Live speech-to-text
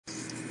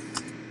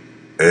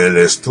El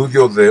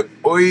estudio de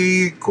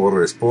hoy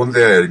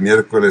corresponde al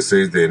miércoles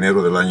 6 de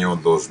enero del año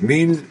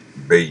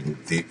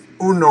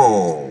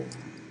 2021.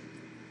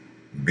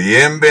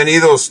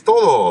 Bienvenidos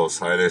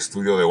todos al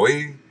estudio de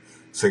hoy.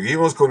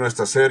 Seguimos con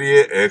nuestra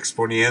serie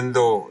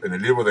exponiendo en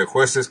el libro de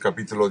Jueces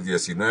capítulos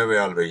 19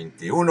 al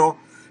 21,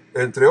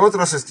 entre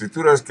otras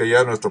escrituras que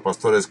ya nuestro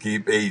pastor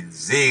Skip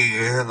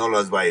Zig no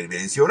las va a ir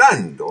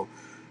mencionando.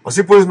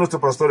 Así pues,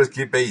 nuestro pastor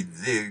Skip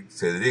Zig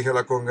se dirige a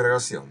la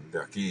congregación de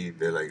aquí,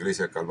 de la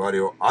Iglesia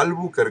Calvario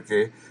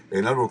Albuquerque,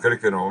 en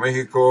Albuquerque, Nuevo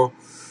México,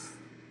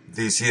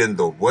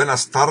 diciendo: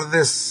 buenas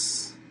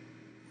tardes,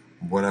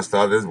 buenas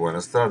tardes,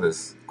 buenas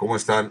tardes. ¿Cómo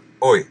están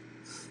hoy?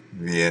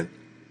 Bien.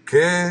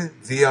 Qué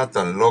día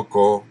tan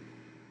loco,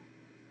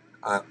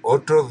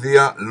 otro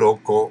día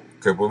loco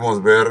que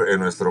podemos ver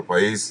en nuestro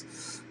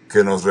país,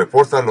 que nos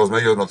reportan los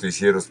medios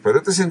noticieros. Pero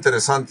esto es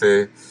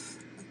interesante.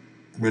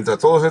 Mientras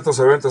todos estos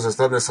eventos se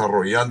están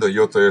desarrollando,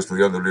 yo estoy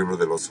estudiando el libro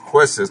de los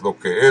Jueces, lo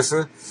que es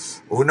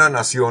una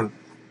nación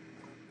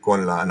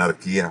con la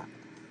anarquía.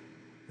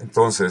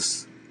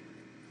 Entonces,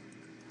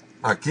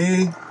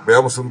 aquí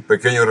veamos un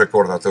pequeño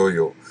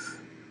recordatorio.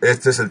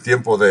 Este es el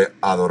tiempo de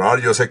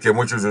adorar. Yo sé que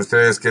muchos de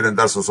ustedes quieren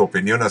dar sus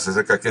opiniones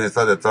acerca de quién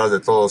está detrás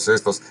de todos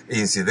estos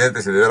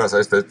incidentes y de veras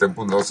a este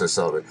punto no se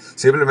sabe.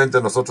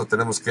 Simplemente nosotros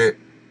tenemos que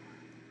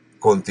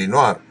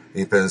continuar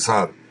y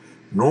pensar.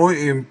 No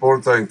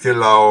importa en qué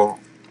lado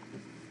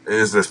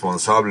es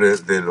responsable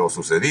de lo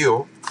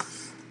sucedido,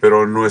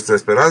 pero nuestra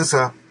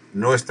esperanza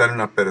no está en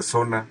una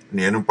persona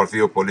ni en un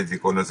partido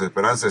político. Nuestra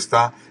esperanza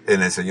está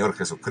en el Señor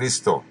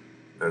Jesucristo,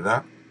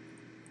 ¿verdad?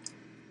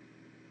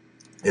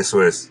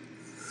 Eso es.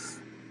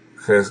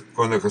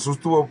 Cuando Jesús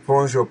tuvo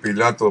Poncio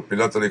Pilato,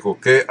 Pilato dijo: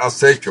 ¿qué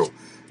has hecho?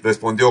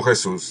 Respondió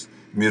Jesús: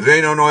 mi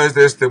reino no es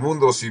de este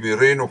mundo. Si mi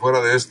reino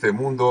fuera de este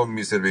mundo,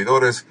 mis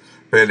servidores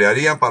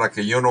pelearían para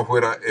que yo no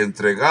fuera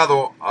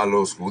entregado a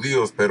los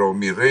judíos, pero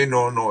mi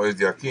reino no es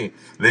de aquí.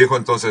 Le dijo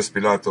entonces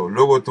Pilato: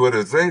 ¿luego tú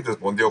eres rey?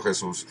 Respondió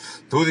Jesús: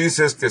 tú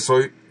dices que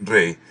soy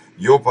rey.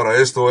 Yo para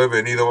esto he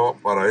venido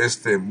para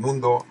este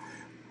mundo,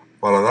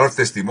 para dar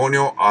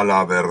testimonio a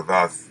la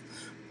verdad.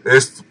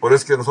 Por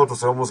eso que nosotros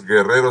somos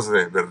guerreros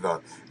de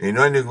verdad. Y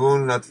no hay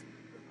ninguna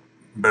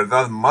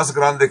verdad más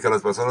grande que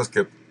las personas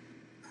que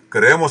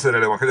creemos en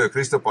el Evangelio de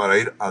Cristo para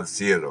ir al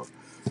cielo.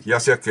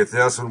 Ya sea que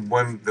seas un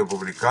buen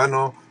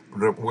republicano,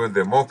 un buen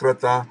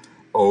demócrata,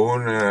 o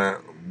un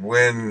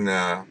buen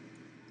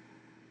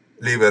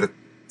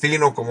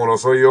libertino como lo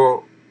soy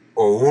yo,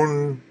 o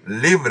un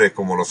libre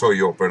como lo soy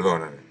yo,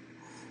 perdóname.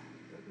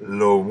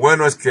 Lo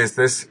bueno es que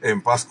estés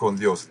en paz con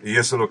Dios, y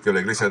eso es lo que la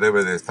iglesia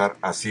debe de estar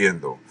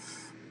haciendo.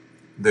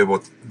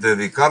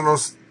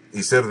 Dedicarnos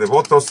y ser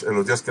devotos en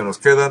los días que nos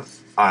quedan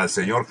al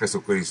Señor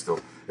Jesucristo.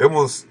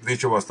 Hemos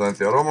dicho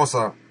bastante. Ahora vamos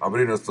a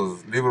abrir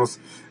nuestros libros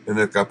en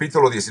el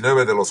capítulo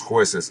 19 de los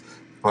Jueces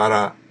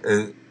para,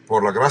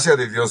 por la gracia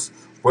de Dios,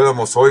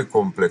 podamos hoy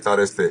completar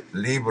este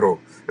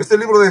libro. Este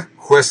libro de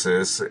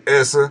Jueces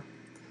es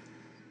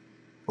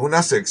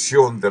una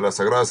sección de las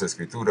Sagradas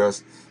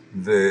Escrituras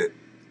que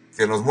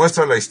nos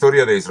muestra la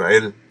historia de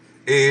Israel,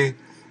 y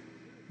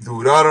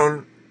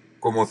duraron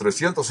como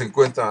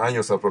 350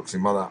 años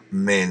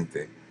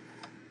aproximadamente.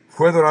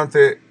 Fue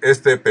durante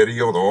este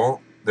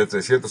periodo de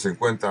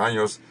 350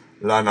 años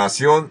la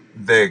nación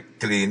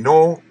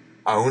declinó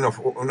a una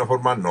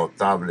forma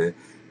notable,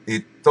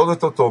 y todo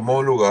esto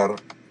tomó lugar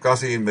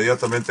casi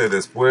inmediatamente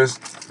después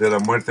de la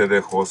muerte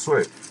de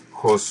Josué.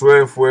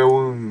 Josué fue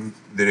un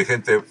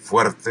dirigente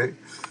fuerte,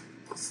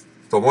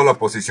 tomó la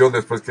posición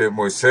después que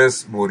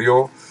Moisés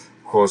murió.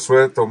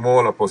 Josué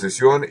tomó la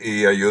posición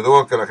y ayudó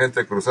a que la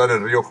gente cruzara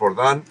el río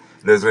Jordán.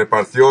 Les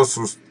repartió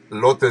sus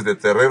lotes de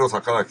terrenos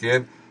a cada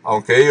quien,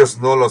 aunque ellos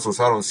no los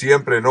usaron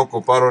siempre, no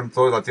ocuparon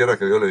toda la tierra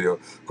que Dios le dio.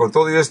 Con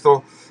todo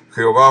esto,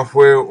 Jehová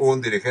fue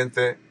un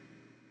dirigente,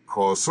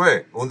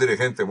 Josué, un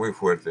dirigente muy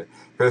fuerte.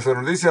 Pero se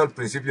nos dice al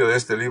principio de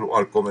este libro,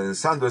 al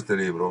comenzando este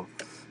libro,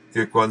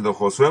 que cuando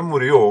Josué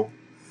murió,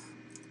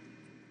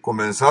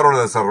 comenzaron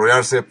a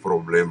desarrollarse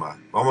problemas.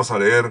 Vamos a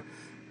leer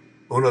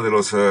una de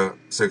las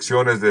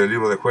secciones del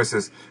libro de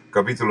Jueces,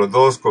 capítulo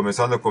 2,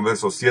 comenzando con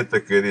verso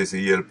 7, que dice: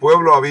 y el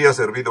pueblo había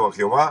servido a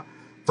Jehová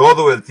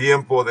todo el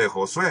tiempo de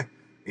Josué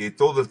y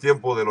todo el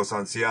tiempo de los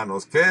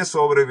ancianos que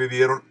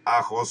sobrevivieron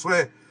a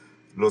Josué,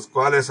 los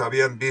cuales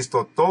habían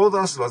visto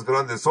todas las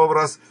grandes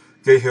obras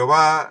que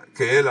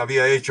él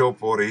había hecho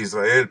por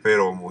Israel.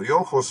 Pero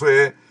murió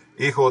Josué,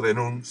 hijo de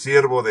Nun,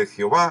 siervo de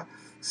Jehová,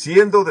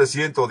 siendo de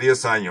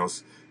 110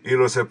 años, y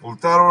lo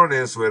sepultaron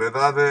en su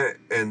heredad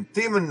en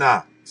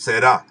Timna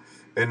Será,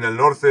 en el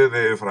norte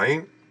de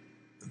Efraín,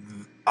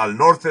 al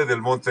norte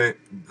del monte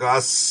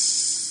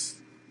Gaz.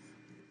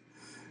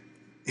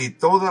 Y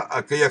toda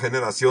aquella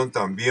generación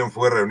también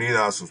fue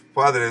reunida a sus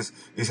padres,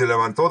 y se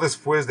levantó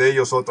después de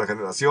ellos otra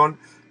generación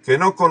que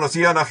no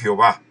conocían a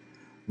Jehová,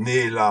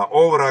 ni la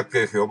obra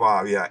que Jehová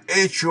había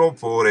hecho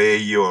por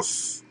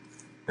ellos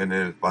en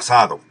el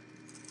pasado.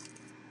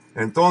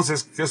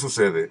 Entonces, ¿qué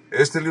sucede?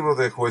 Este libro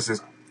de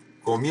Jueces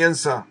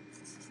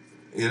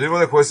y el libro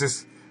de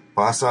Jueces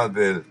pasa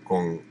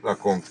con la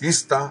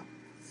conquista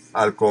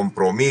al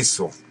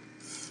compromiso.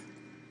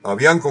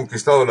 Habían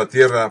conquistado la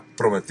tierra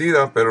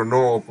prometida, pero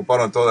no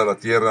ocuparon toda la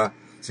tierra,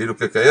 sino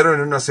que cayeron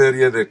en una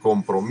serie de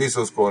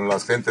compromisos con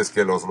las gentes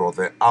que los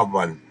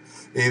rodeaban.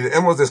 Y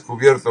hemos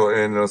descubierto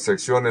en las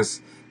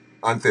secciones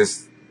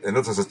antes, en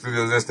otros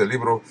estudios de este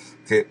libro,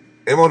 que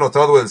hemos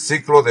notado el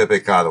ciclo de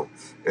pecado.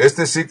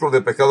 Este ciclo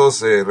de pecado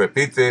se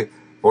repite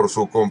por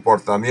su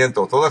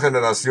comportamiento toda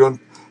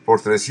generación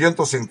por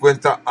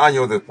 350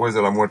 años después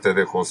de la muerte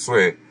de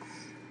Josué.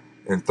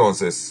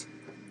 Entonces,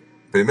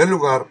 en primer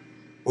lugar,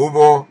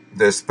 hubo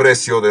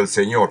desprecio del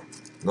Señor.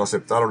 No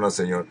aceptaron al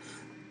Señor.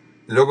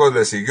 Luego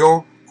le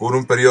siguió con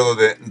un periodo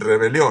de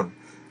rebelión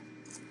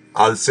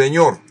al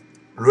Señor.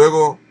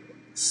 Luego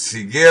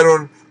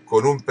siguieron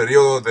con un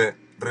periodo de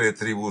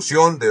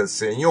retribución del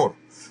Señor.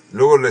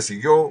 Luego le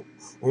siguió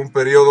un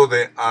periodo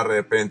de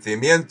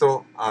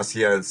arrepentimiento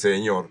hacia el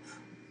Señor,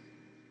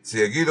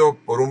 seguido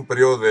por un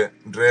periodo de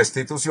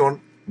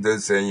restitución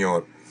del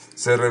Señor.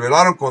 Se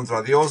rebelaron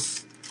contra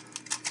Dios.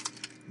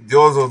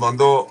 Dios los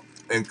mandó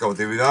en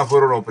cautividad,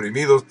 fueron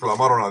oprimidos,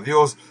 clamaron a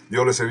Dios.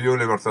 Dios les envió un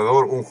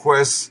libertador, un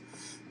juez,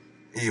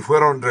 y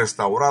fueron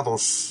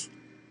restaurados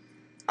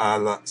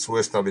a su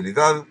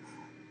estabilidad.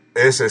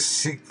 Ese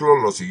ciclo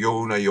lo siguió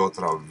una y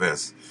otra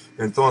vez.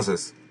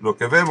 Entonces, lo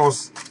que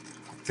vemos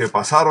que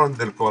pasaron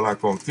de la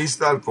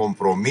conquista al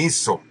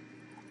compromiso.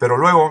 Pero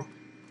luego,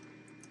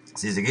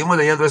 si seguimos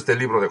leyendo este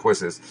libro de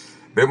Jueces,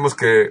 vemos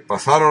que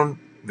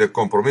pasaron del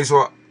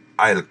compromiso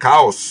al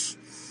caos,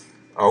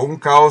 a un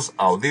caos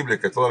audible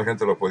que toda la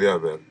gente lo podía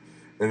ver.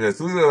 En el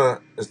estudio de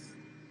la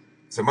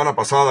semana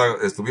pasada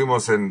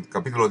estuvimos en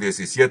capítulo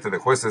 17 de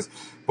Jueces.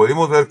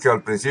 Pudimos ver que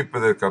al principio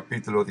del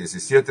capítulo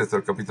 17 hasta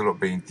el capítulo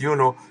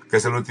 21, que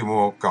es el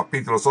último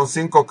capítulo, son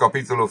 5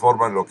 capítulos,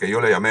 forman lo que yo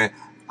le llamé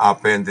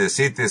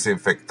apendicitis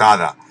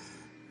infectada.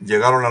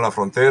 Llegaron a la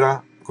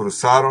frontera,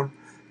 cruzaron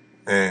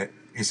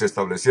y se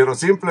establecieron.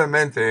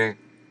 Simplemente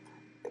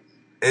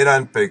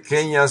eran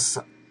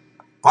pequeñas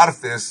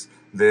partes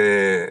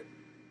de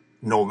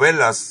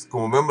novelas,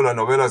 como vemos las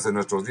novelas de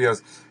nuestros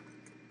días.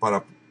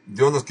 Para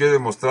Dios nos quiere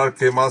demostrar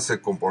qué más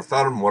se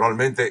comportaron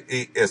moralmente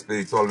y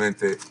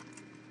espiritualmente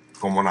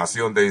como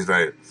nación de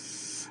Israel.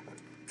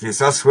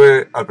 Quizás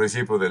fue al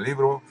principio del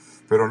libro,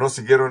 pero no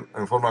siguieron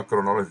en forma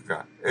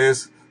cronológica.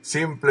 Es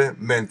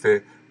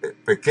simplemente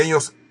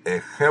pequeños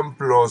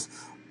ejemplos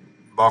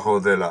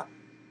bajo de la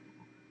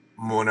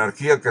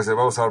monarquía que se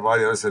va a usar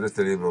varias veces en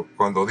este libro.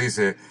 Cuando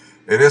dice,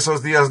 en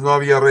esos días no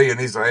había rey en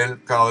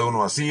Israel, cada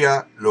uno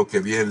hacía lo que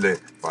bien le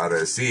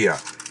parecía.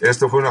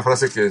 Esto fue una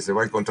frase que se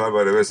va a encontrar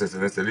varias veces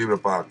en este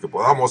libro para que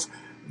podamos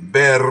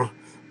ver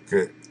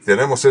que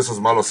tenemos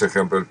esos malos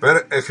ejemplos. El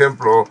primer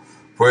ejemplo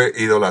fue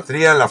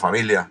idolatría en la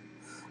familia.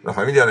 La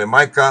familia de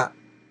Micah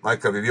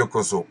vivió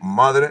con su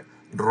madre,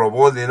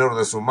 robó el dinero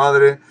de su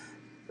madre,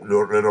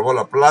 le robó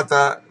la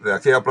plata, de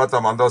aquella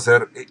plata mandó a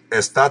hacer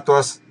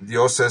estatuas,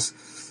 dioses.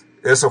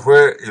 Eso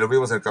fue, y lo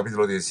vimos en el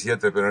capítulo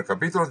 17, pero en el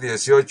capítulo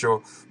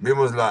 18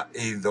 vimos la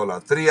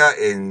idolatría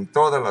en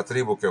toda la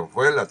tribu, que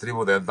fue la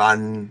tribu de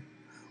Dan.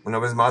 Una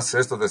vez más,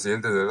 estos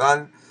descendientes de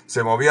Dan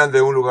se movían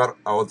de un lugar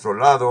a otro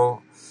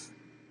lado,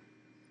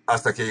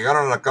 hasta que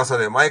llegaron a la casa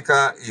de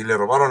Micah y le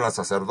robaron al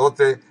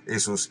sacerdote y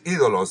sus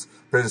ídolos.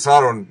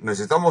 Pensaron,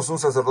 necesitamos un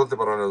sacerdote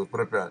para la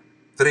propia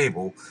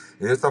tribu,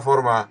 y de esta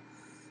forma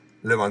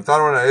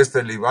levantaron a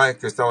este Levi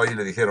que estaba ahí y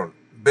le dijeron,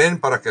 ven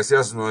para que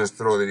seas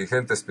nuestro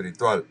dirigente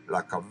espiritual,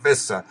 la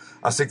cabeza.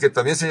 Así que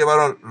también se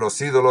llevaron los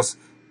ídolos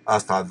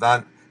hasta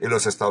Dan y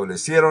los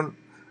establecieron.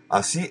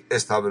 Así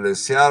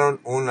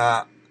establecieron un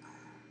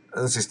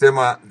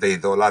sistema de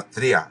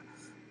idolatría.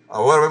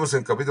 Ahora vemos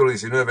en capítulo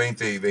 19,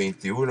 20 y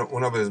 21,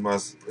 una vez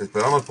más,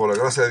 esperamos por la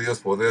gracia de Dios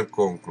poder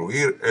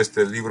concluir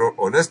este libro.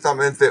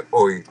 Honestamente,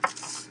 hoy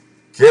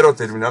quiero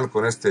terminar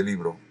con este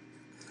libro.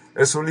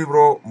 Es un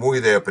libro muy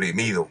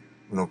deprimido,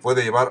 nos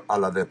puede llevar a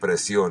la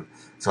depresión.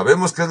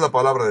 Sabemos que es la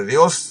palabra de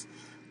Dios,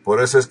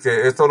 por eso es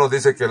que esto nos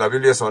dice que la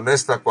Biblia es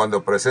honesta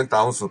cuando presenta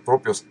aún sus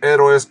propios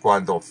héroes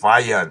cuando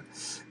fallan.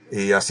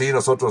 Y así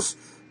nosotros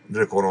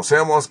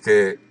reconocemos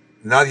que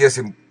nadie es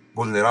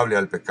invulnerable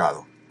al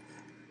pecado.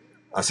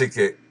 Así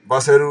que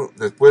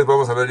después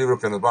vamos a ver el libro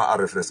que nos va a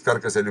refrescar,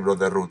 que es el libro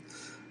de Ruth.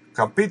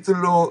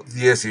 Capítulo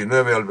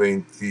 19 al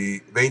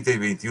 20 y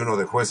 21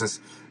 de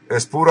Jueces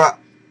es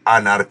pura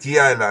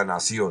anarquía en la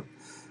nación.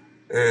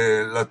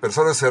 Las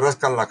personas se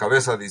rascan la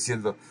cabeza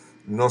diciendo,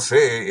 no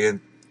sé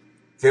en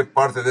qué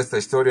parte de esta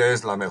historia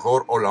es la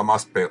mejor o la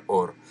más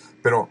peor,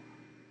 pero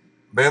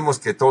vemos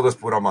que todo es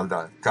pura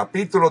maldad.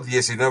 Capítulo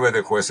 19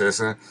 de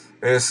Jueces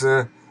es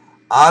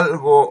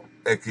algo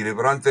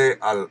equilibrante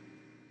al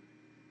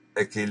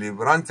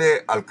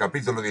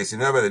capítulo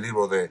 19 del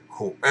libro de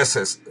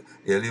Jueces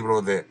y el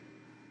libro de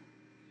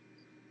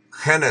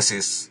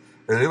Génesis.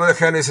 En el libro de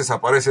Génesis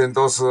aparecen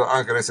 2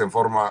 ángeles en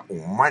forma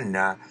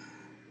humana.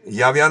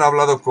 Ya habían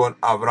hablado con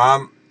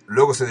Abraham,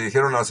 luego se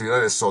dirigieron a la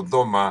ciudad de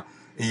Sodoma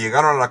y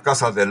llegaron a la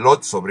casa de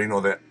Lot,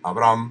 sobrino de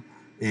Abraham,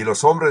 y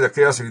los hombres de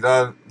aquella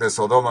ciudad de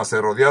Sodoma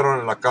se rodearon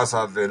en la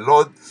casa de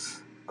Lot,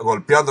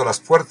 golpeando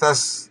las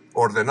puertas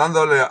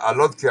ordenándole a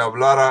Lot que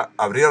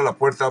abriera la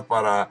puerta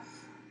para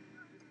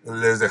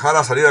les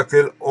dejara salir a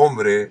aquel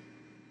hombre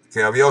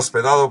que había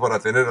hospedado para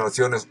tener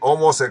relaciones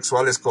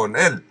homosexuales con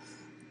él,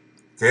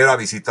 que era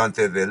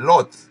visitante de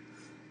Lot.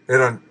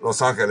 Eran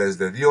los ángeles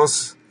de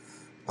Dios.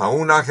 A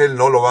un ángel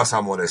no lo vas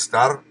a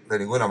molestar de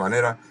ninguna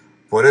manera.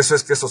 Por eso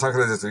es que estos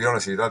ángeles destruyeron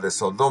la ciudad de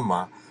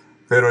Sodoma.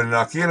 Pero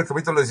aquí en el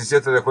capítulo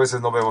 17 de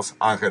Jueces no vemos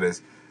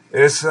ángeles.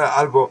 Es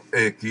algo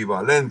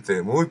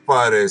equivalente, muy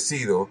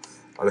parecido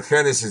al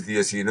Génesis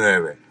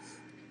 19.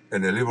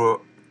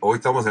 Hoy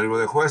estamos en el libro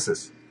de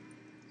Jueces.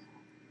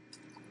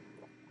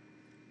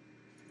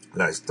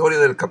 La historia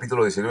del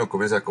capítulo 19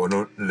 comienza con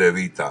un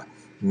levita.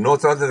 No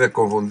traten de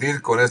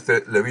confundir con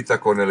este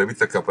levita con el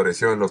levita que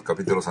apareció en los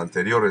capítulos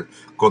anteriores.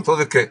 Con todo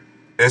de que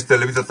este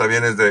levita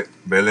también es de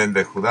Belén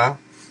de Judá,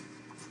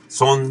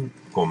 son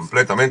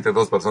completamente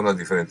dos personas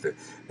diferentes.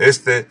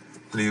 Este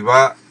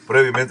Libá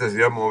previamente se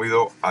había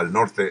movido al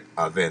norte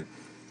a Ben.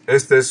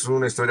 Esta es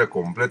una historia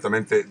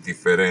completamente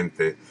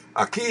diferente.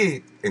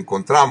 Aquí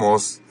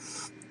encontramos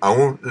a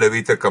un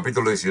levita,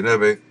 capítulo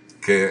 19,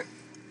 que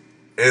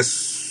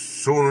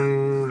es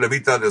un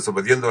levita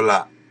desobediendo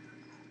la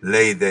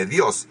ley de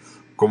Dios,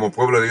 como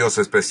pueblo de Dios,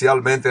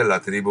 especialmente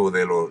la tribu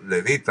de los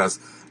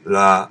levitas,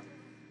 la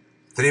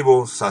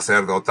tribu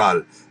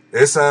sacerdotal.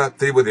 Esa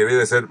tribu debía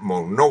de ser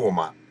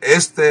monógama.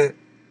 Este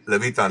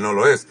levita no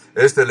lo es.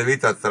 Este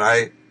levita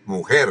trae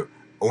mujer,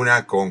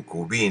 una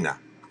concubina.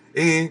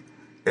 Y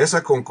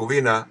esa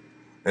concubina,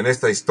 en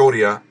esta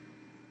historia,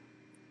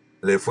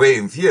 le fue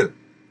infiel.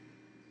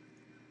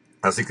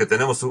 Así que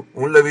tenemos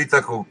un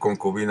levita con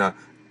concubina.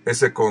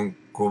 Ese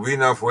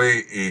concubina fue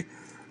y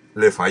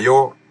le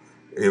falló.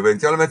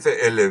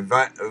 Eventualmente el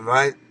levita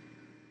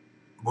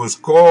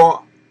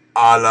buscó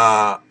a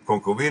la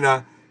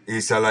concubina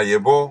y se la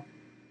llevó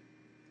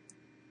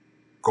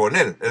con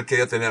él. Él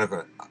quería tenerla con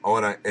él.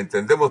 Ahora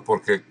entendemos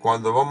porque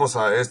cuando vamos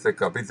a este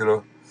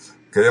capítulo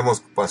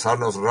queremos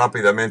pasarnos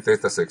rápidamente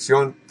esta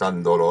sección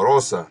tan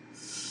dolorosa.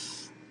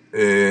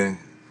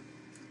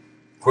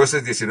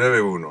 Jueces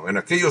 19:1. En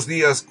aquellos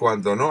días,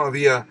 cuando no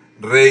había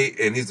rey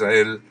en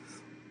Israel,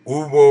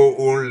 hubo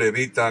un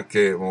levita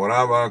que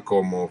moraba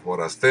como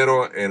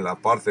forastero en la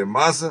parte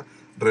más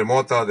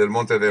remota del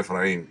monte de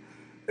Efraín,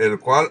 el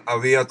cual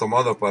había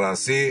tomado para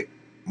sí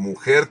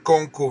mujer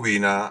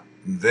concubina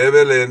de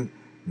Belén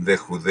de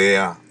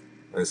Judea.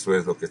 Eso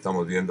es lo que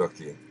estamos viendo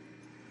aquí.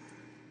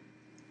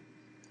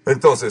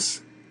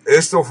 Entonces,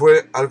 esto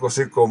fue algo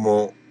así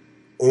como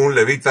un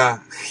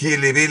levita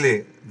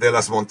gilibili de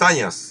las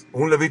montañas,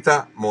 un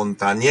levita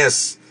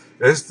montañés.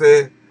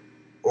 Este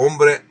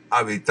hombre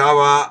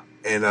habitaba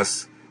en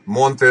los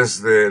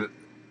montes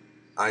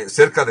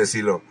cerca de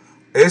Silo.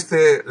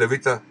 Este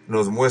levita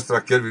nos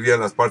muestra que él vivía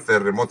en las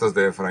partes remotas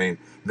de Efraín.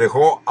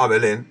 Dejó a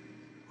Belén,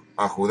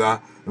 a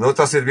Judá, no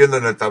está sirviendo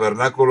en el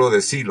tabernáculo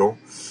de Silo,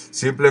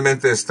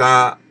 simplemente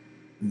está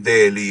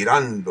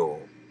delirando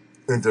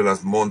entre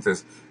los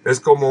montes. Es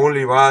como un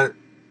Libán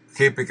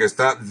hippie que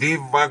está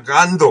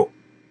divagaba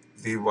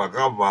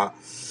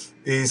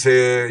y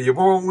se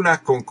llevó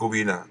una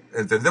concubina.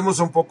 Entendemos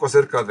un poco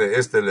acerca de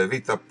este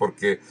levita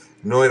porque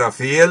no era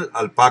fiel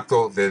al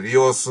pacto de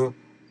Dios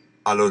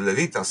a los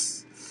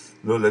levitas.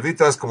 Los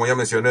levitas, como ya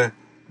mencioné,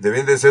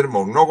 deben de ser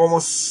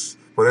monógamos.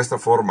 Por esta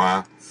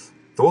forma,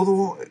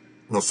 todos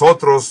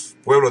nosotros,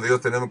 pueblo de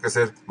Dios, tenemos que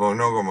ser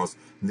monógamos.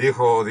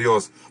 Dijo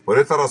Dios, por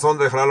esta razón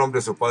dejará el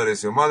hombre su padre y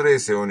su madre y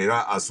se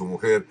unirá a su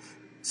mujer,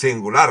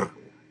 singular,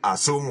 a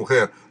su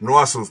mujer, no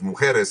a sus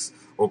mujeres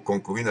o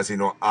concubinas,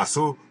 sino a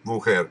su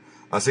mujer.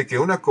 Así que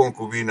una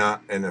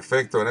concubina, en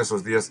efecto, en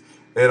esos días,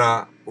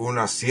 era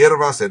una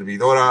sierva,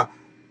 servidora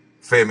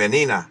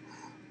femenina,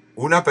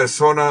 una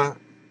persona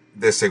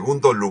de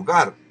segundo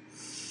lugar.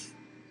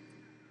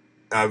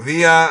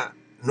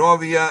 No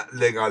había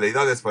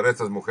legalidades para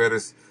estas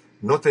mujeres,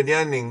 no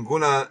tenían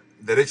ningún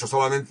derecho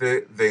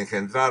solamente de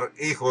engendrar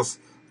hijos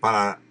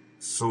para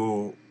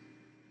su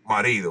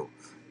marido.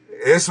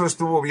 Eso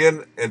estuvo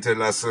bien entre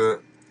las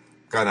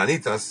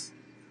cananitas,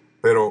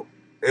 pero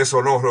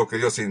eso no es lo que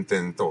Dios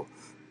intentó.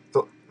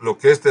 Lo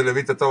que este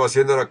levita estaba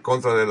haciendo era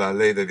contra de la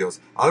ley de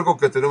Dios. Algo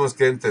que tenemos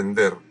que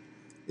entender,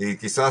 y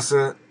quizás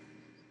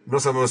no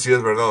sabemos si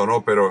es verdad o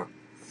no, pero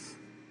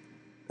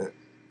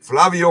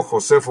Flavio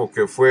Josefo,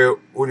 que fue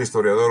un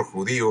historiador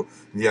judío,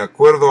 de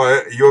acuerdo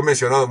a yo he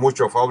mencionado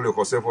mucho a Flavio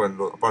Josefo en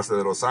la parte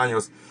de los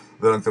años,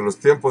 durante los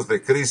tiempos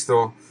de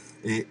Cristo,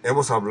 y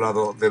hemos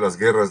hablado de las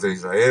guerras de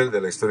Israel,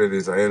 de la historia de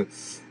Israel.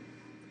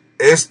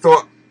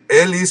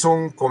 Él hizo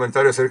un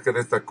comentario acerca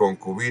de esta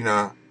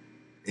concubina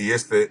y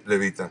este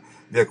levita.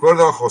 De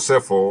acuerdo a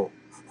Josefo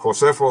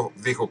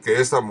dijo que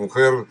esta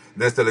mujer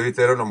de este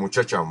levita era una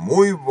muchacha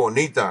muy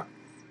bonita,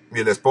 y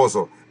el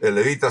esposo, el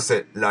levita,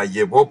 se la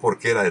llevó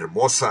porque era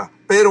hermosa,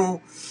 pero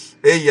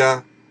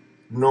ella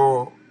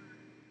no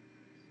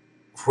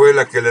fue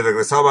la que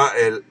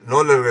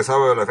no le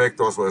regresaba el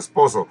afecto a su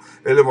esposo.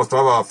 Él le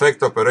mostraba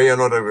afecto, pero ella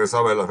no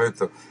regresaba el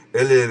afecto.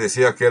 Él le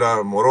decía que era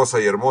amorosa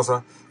y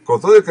hermosa.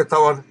 Con todo el que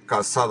estaban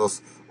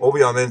casados,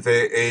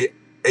 obviamente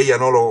ella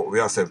no lo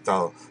había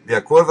aceptado. De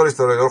acuerdo al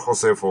historiador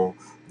Josefo,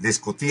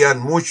 discutían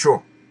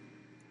mucho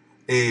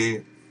y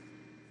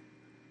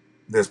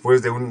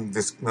después de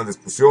una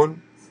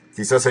discusión,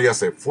 quizás ella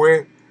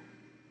fue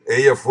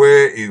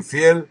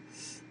infiel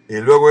y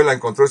luego él la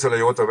encontró y se la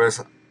llevó otra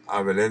vez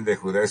a Belén de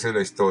Judá. Esa es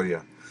la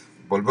historia.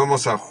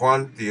 Volvemos a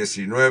Juan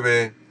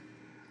 19.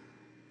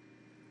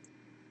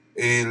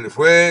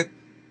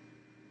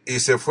 Y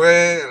se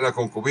fue la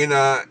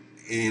concubina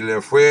y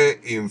le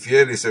fue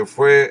infiel y se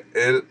fue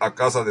él a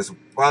casa de su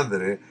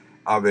padre,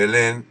 a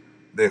Belén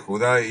de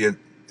Judá, y él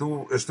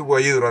estuvo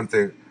allí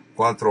durante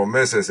 4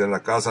 meses en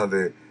la casa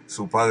de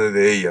su padre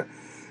de ella.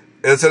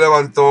 Él se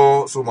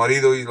levantó, su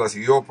marido, y la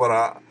siguió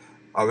para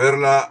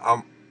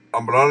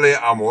hablarle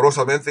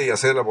amorosamente y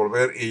hacerla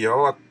volver, y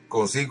llevaba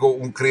consigo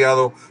un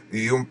criado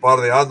y un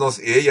par de asnos,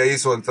 y ella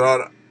hizo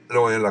entrar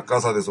en la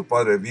casa de su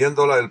padre.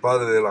 Viéndola, el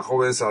padre de la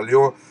joven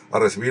salió a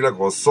recibirla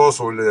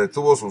gozoso, y le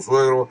detuvo su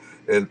suegro,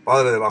 el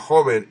padre de la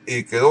joven,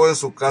 y quedó en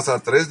su casa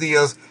 3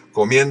 días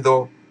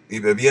comiendo y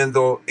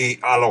bebiendo y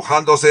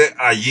alojándose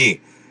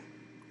allí.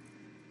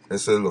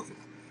 Eso es lo que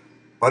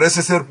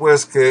parece ser,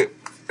 pues, que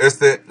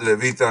este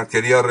levita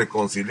quería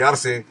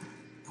reconciliarse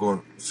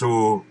con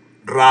su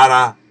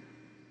rara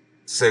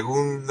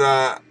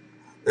segunda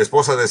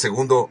esposa de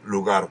segundo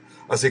lugar.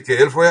 Así que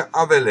él fue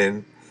a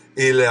Belén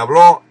y le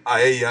habló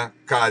a ella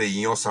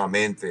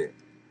cariñosamente.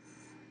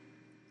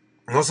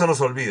 No se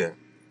nos olvide,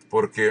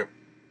 porque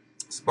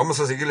vamos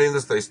a seguir leyendo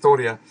esta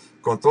historia.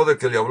 Con todo de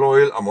que le habló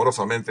él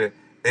amorosamente,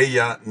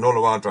 ella no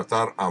lo va a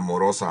tratar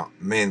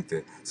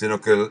amorosamente, sino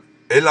que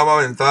él la va a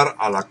aventar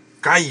a la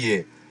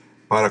calle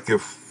para que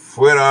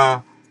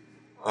fuera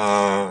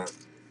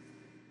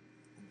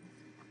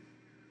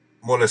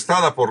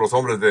molestada por los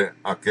hombres de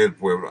aquel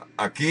pueblo.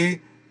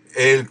 Aquí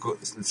él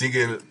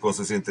sigue con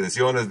sus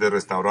intenciones de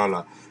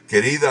restaurarla.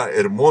 Querida,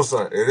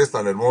 hermosa, eres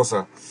tan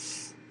hermosa.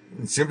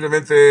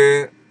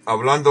 Simplemente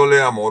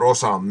hablándole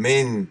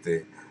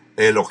amorosamente,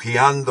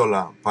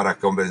 elogiándola para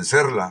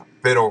convencerla.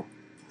 Pero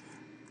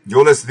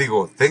yo les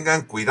digo,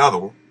 tengan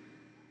cuidado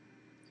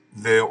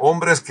de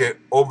hombres que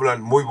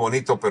hablan muy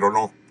bonito, pero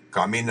no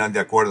caminan de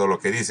acuerdo a lo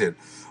que dicen.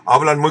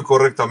 Hablan muy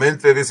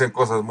correctamente, dicen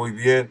cosas muy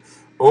bien.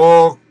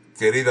 Oh,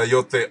 querida,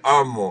 yo te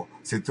amo.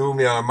 Si tú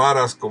me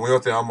amaras como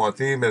yo te amo a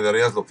ti, me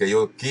darías lo que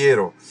yo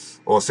quiero.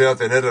 O sea,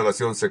 tener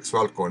relación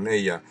sexual con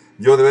ella.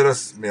 Yo de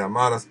veras me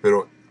amaras,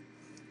 pero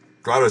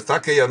claro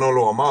está que ella no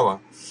lo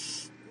amaba.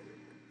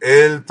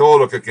 Él todo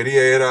lo que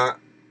quería era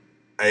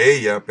a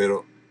ella,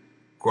 pero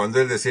cuando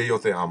él decía yo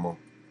te amo,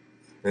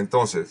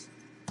 entonces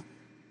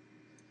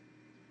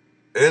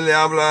él le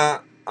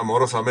habla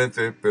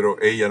amorosamente,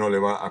 pero ella no le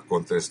va a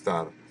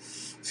contestar,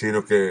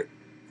 sino que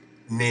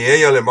ni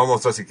ella le va a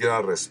mostrar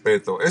siquiera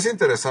respeto. Es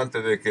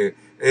interesante de que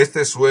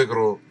este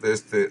suegro de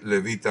este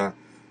levita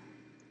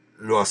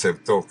lo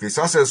aceptó.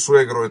 Quizás el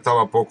suegro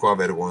estaba poco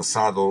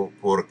avergonzado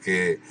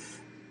porque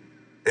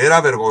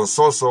era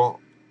vergonzoso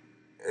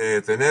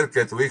tener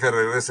que tu hija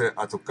regrese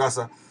a tu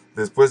casa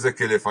después de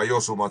que le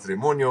falló su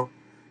matrimonio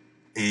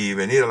y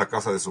venir a la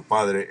casa de su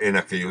padre en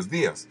aquellos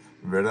días,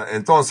 ¿verdad?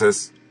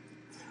 Entonces,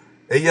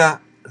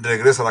 ella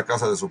regresa a la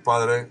casa de su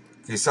padre,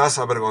 quizás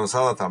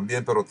avergonzada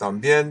también, pero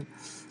también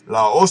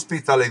la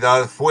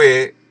hospitalidad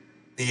fue,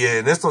 y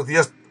en estos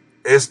días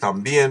es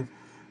también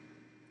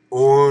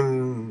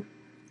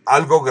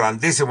algo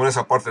grandísimo en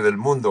esa parte del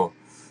mundo.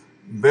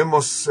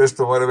 Vemos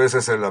esto varias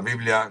veces en la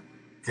Biblia,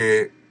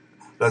 que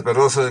las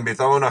personas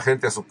invitaban a una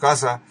gente a su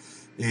casa,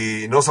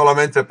 y no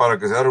solamente para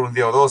que se quedara un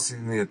día o dos,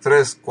 ni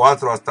 3,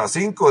 4, hasta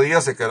 5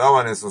 días se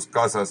quedaban en sus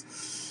casas.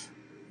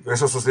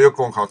 Eso sucedió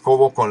con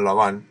Jacobo, con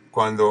Labán,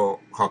 cuando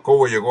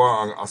Jacobo llegó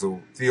a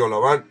su tío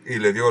Labán y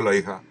le dio la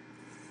hija,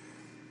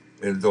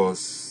 el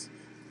 2.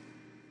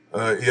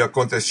 Y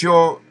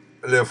aconteció,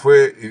 le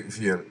fue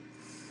infiel.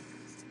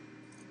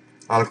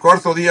 Al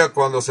 4.º día,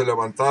 cuando se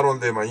levantaron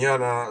de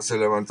mañana, se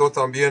levantó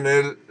también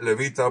el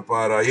levita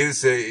para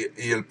irse,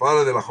 y el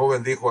padre de la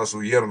joven dijo a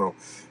su yerno,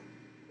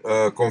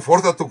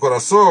 conforta tu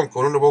corazón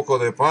con un boco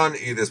de pan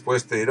y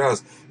después te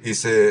irás. Y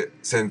se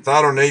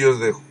sentaron ellos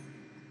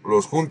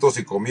los juntos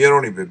y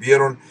comieron y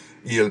bebieron.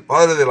 Y el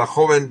padre de la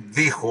joven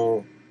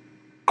dijo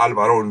al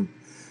varón,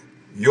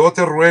 yo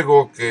te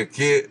ruego que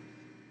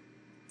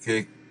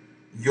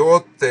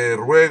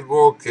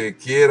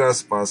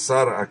quieras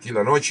pasar aquí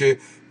la noche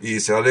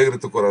y se alegre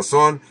tu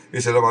corazón.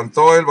 Y se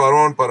levantó el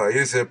varón para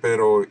irse,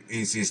 pero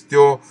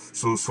insistió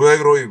su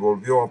suegro y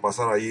volvió a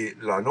pasar allí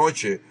la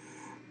noche.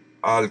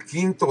 Al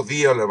 5.º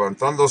día,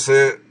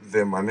 levantándose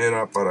de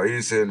manera para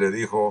irse, le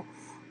dijo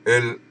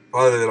el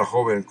padre de la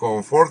joven,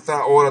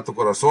 conforta ahora tu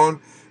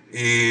corazón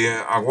y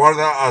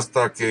aguarda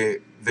hasta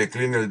que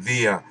decline el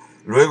día.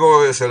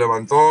 Luego se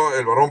levantó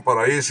el varón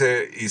para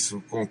irse, y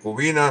su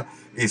concubina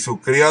y su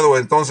criado.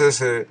 Entonces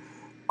se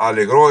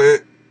alegró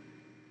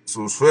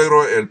su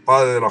suegro. El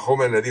padre de la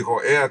joven le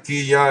dijo, he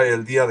aquí ya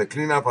el día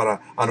declina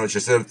para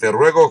anochecer. Te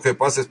ruego que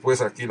pases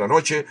pues aquí la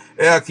noche.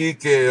 He aquí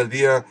que el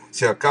día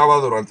se acaba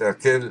durante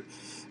aquel...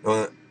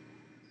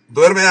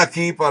 duerme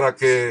aquí para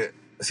que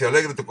se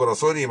alegre tu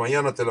corazón, y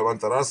mañana te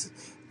levantarás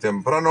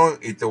temprano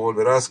y te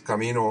volverás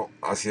camino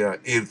hacia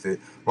irte.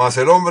 Mas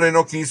el hombre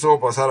no quiso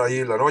pasar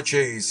allí la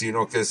noche, y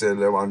sino que se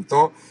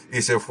levantó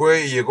y se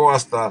fue y llegó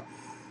hasta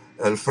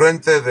el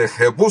frente de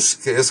Jebús,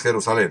 que es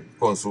Jerusalén,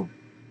 con su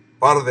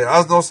par de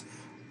asnos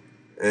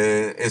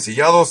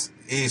ensillados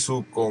y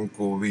su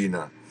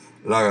concubina.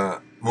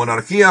 La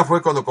monarquía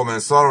fue cuando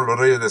comenzaron los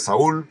reyes de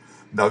Saúl,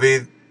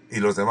 David y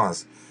los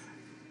demás.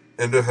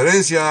 En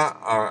referencia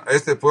a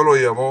este pueblo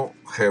llamó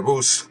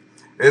Jebús.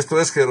 Esto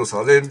es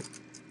Jerusalén.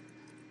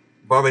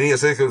 Va a venir a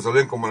ser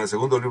Jerusalén como en el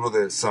segundo libro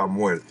de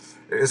Samuel.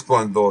 Es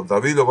cuando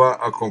David lo va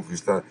a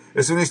conquistar.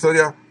 Es una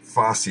historia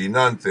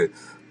fascinante.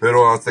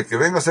 Pero hasta que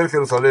venga a ser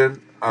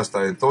Jerusalén,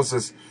 hasta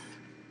entonces,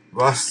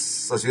 la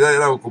ciudad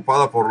era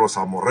ocupada por los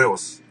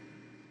amorreos.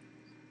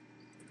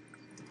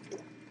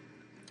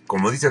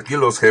 Como dice aquí,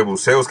 los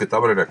jebuseos que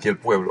estaban aquí el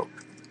pueblo.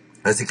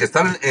 Así que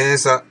están en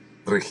esa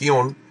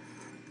región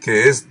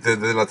que es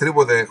desde la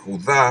tribu de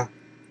Judá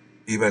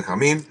y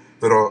Benjamín,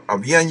 pero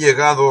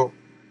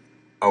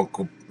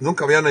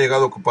nunca habían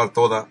llegado a ocupar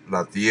toda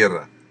la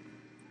tierra.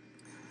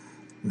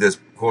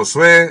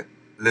 Josué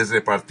les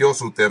repartió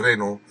su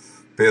terreno,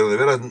 pero de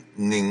veras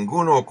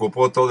ninguno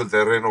ocupó todo el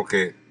terreno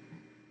que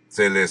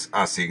se les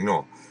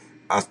asignó,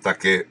 hasta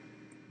que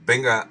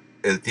venga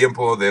el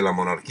tiempo de la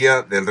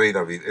monarquía del rey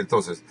David.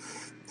 Entonces,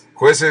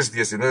 Jueces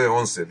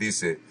 19:11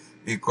 dice,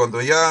 y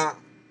cuando ya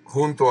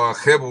junto a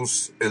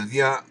Jebús el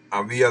día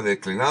había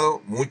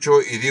declinado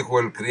mucho, y dijo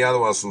el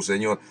criado a su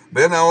señor,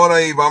 ven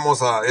ahora y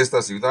vamos a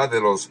esta ciudad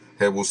de los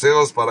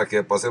jebuseos para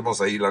que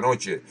pasemos ahí la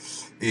noche.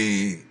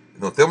 Y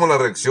notemos la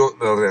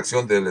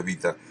reacción de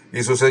levita.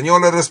 Y su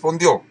señor le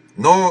respondió,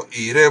 no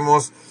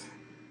iremos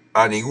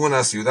a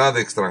ninguna ciudad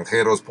de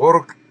extranjeros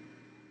porque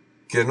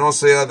no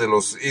sea de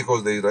los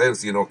hijos de Israel,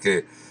 sino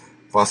que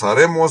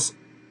pasaremos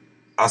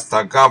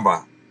hasta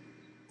Gaba.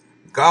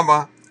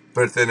 Gaba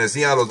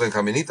pertenecía a los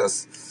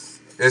benjaminitas,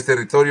 es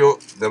territorio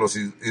de los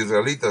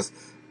israelitas.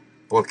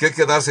 ¿Por qué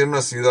quedarse en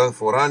una ciudad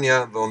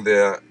foránea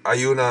donde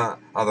hay una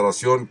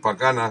adoración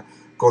pagana?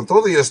 Con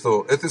todo y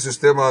esto, este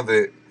sistema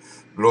de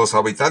los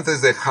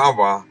habitantes de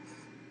Java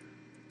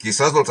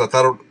quizás lo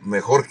trataron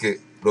mejor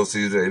que los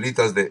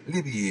israelitas de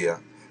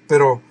Libia,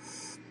 pero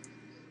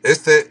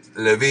este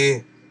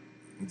Leví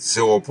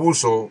se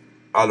opuso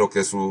a lo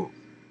que su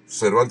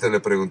servante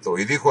le preguntó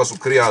y dijo a su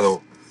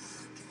criado,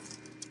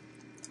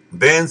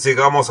 ven,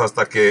 sigamos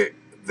hasta que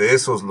de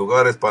esos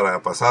lugares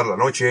para pasar la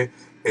noche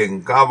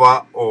en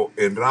Gaba o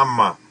en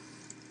Rama.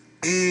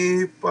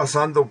 Y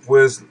pasando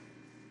pues,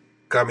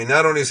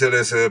 caminaron y se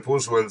les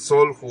puso el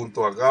sol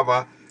junto a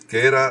Gaba,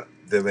 que era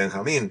de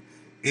Benjamín,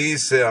 y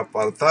se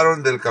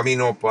apartaron del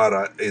camino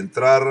para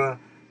entrar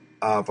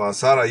a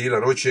pasar allí la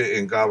noche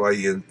en Gaba,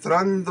 y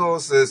entrando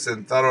se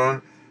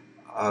sentaron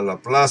a la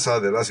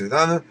plaza de la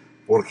ciudad,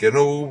 porque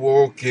no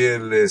hubo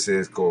quien les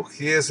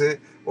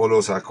escogiese o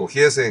los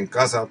acogiese en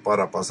casa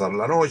para pasar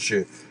la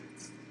noche.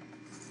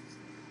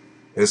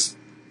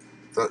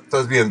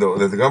 Estás viendo,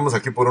 detengamos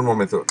aquí por un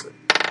momento.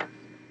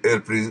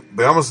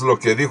 Veamos lo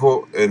que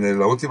dijo en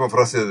la última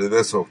frase del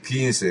verso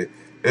 15.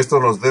 Esto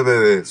nos debe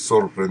de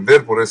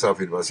sorprender por esa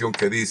afirmación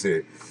que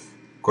dice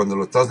cuando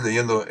lo estás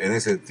leyendo en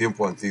ese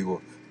tiempo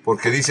antiguo.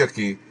 Porque dice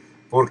aquí,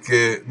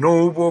 porque no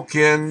hubo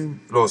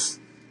quien los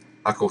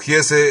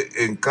acogiese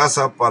en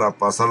casa para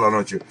pasar la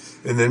noche.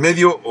 En el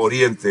Medio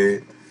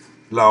Oriente,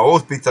 la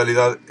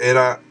hospitalidad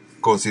era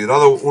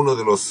considerado uno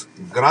de los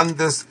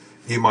grandes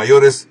y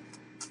mayores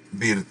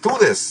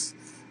virtudes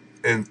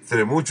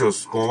entre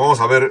muchos, como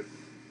vamos a ver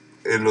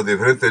en los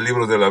diferentes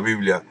libros de la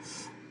Biblia.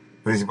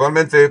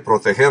 Principalmente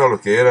proteger a los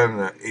que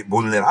eran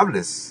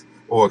vulnerables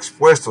o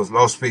expuestos.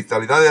 La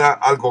hospitalidad era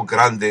algo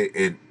grande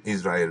en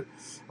Israel.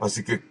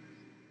 Así que,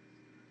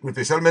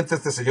 especialmente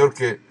este señor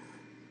que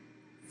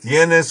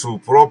tiene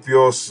sus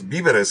propios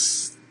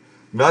víveres.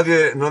 No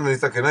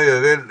necesita que nadie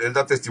de él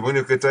da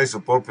testimonio que trae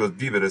sus propios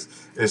víveres.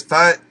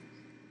 Está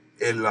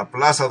en la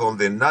plaza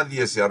donde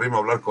nadie se arrima a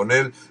hablar con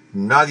él,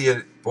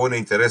 nadie pone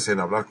interés en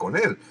hablar con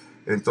él.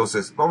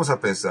 Entonces, vamos a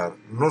pensar,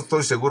 no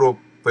estoy seguro,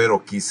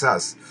 pero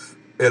quizás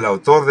el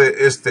autor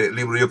de este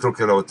libro, yo creo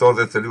que el autor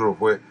de este libro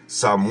fue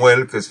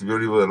Samuel, que escribió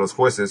el libro de los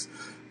jueces.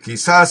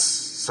 Quizás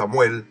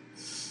Samuel,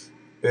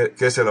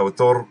 que es el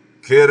autor,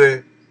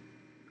 quiere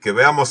que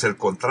veamos el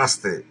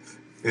contraste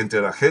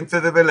entre la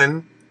gente de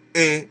Belén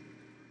y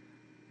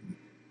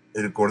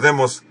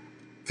recordemos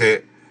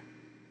que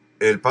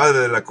el padre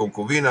de la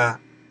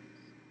concubina,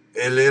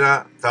 él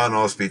era tan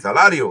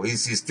hospitalario,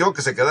 insistió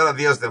que se quedara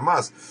días de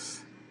más.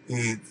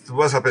 Y tú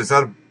vas a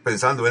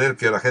pensando en él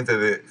que la gente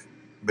de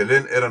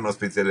Belén eran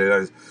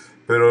hospitalarios,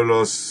 pero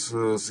los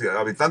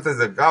habitantes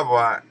de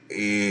Gaba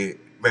y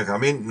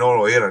Benjamín no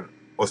lo eran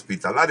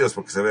hospitalarios,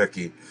 porque se ve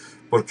aquí.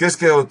 ¿Por qué es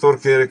que el autor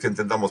quiere que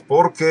entendamos?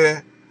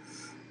 Porque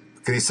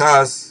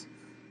quizás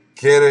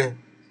quiere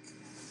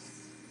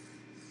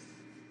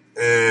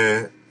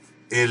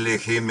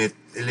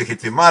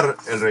legitimar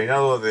el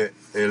reinado de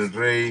el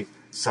rey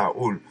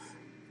Saúl.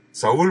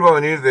 Saúl va a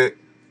venir de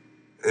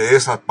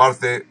esa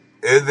parte.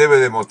 Él debe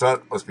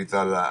demostrar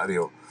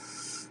hospitalario.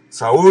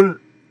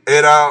 Saúl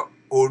era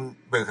un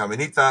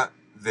benjaminita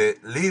de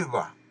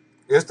Liba.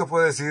 Esto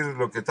puede decir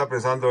lo que está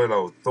pensando el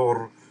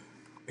autor,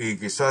 y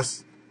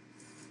quizás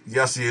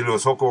ya si lo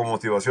usó como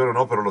motivación o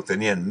no, pero lo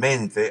tenía en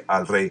mente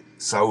al rey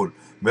Saúl.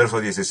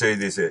 Verso 16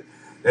 dice: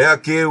 He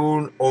aquí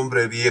un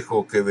hombre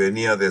viejo que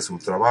venía de su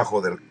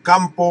trabajo del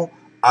campo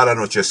al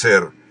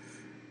anochecer,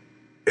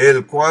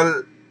 el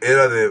cual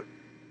era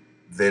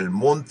del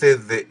monte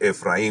de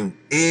Efraín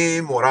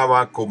y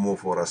moraba como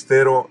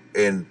forastero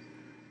en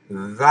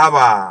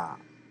Gaba.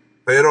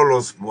 Pero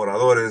los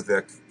moradores de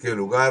aquel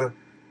lugar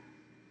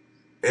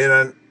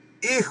eran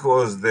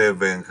hijos de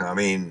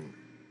Benjamín.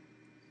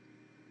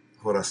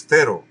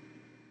 Forastero.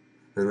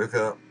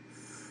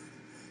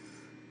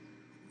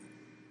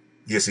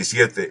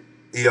 17.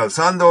 Y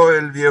alzando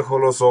el viejo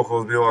los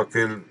ojos, vio a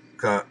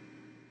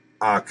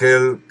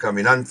aquel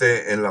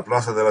caminante en la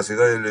plaza de la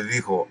ciudad y le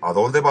dijo: ¿A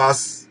dónde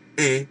vas?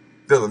 ¿Y de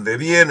dónde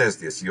vienes?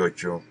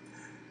 18.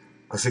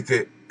 Así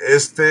que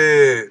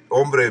este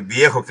hombre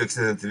viejo que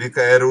se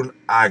identifica era un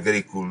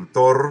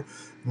agricultor,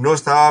 no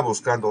estaba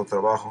buscando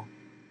trabajo,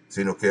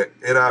 sino que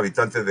era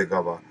habitante de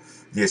Gaba.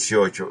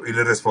 18. Y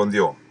le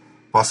respondió: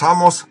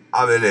 pasamos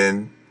a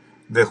Belén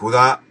de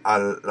Judá, a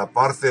la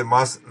parte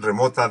más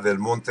remota del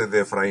monte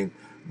de Efraín,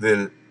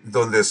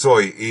 donde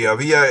soy, y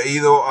había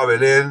ido a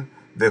Belén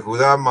de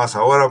Judá, mas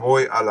ahora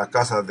voy a la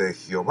casa de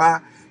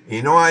Jehová,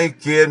 y no hay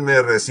quien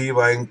me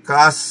reciba en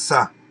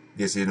casa.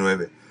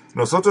 19.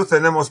 Nosotros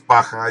tenemos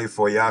paja y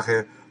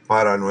follaje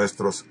para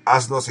nuestros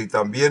asnos, y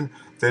también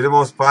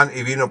tenemos pan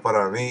y vino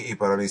para mí y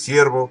para mi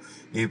siervo,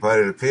 y para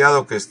el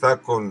criado que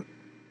está con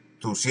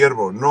tu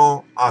siervo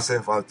no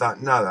hace falta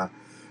nada.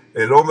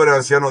 El hombre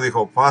anciano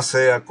dijo: paz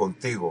sea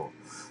contigo.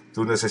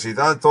 Tu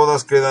necesidad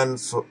todas quedan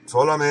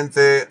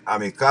solamente a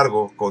mi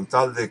cargo, con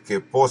tal de que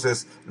no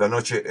pases la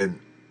noche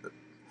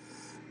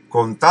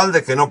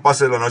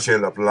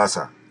en la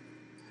plaza.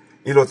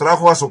 Y lo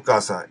trajo a su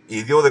casa,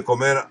 y dio de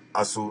comer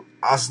a sus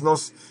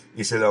asnos,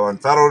 y se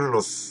lavaron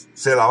los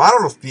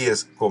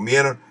pies,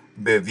 comieron,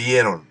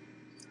 bebieron.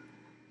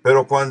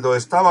 Pero cuando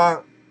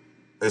estaban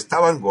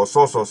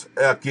gozosos,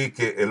 he aquí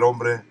que el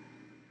hombre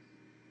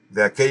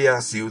de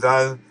aquella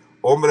ciudad,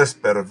 hombres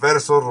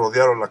perversos,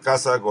 rodearon la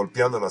casa,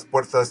 golpeando las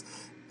puertas,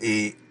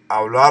 y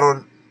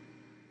hablaron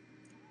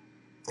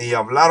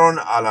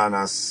a la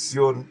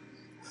nación,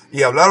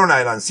 y hablaron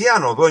al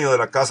anciano, dueño de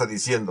la casa,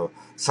 diciendo: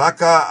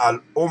 saca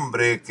al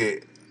hombre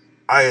que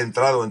ha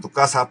entrado en tu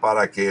casa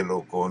para que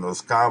lo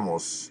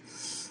conozcamos.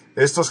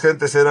 Estos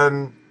gentes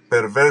eran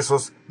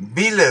perversos,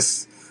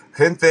 viles,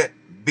 gente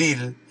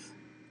vil,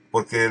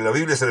 porque la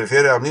Biblia se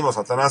refiere al mismo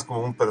Satanás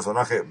como un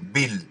personaje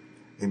vil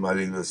y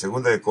maligno.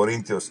 Segunda de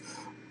Corintios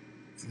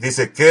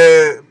dice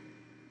que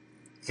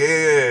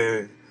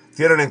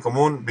tienen en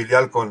común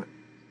Bilial con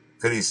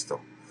Cristo.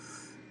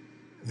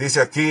 Dice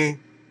aquí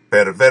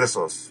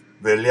perversos,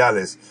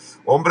 Beliales.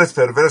 Hombres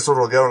perversos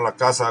rodearon la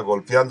casa,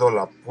 golpeando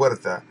la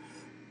puerta.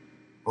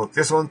 ¿Por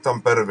qué son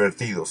tan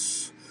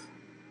pervertidos?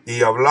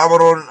 Y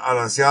hablaron al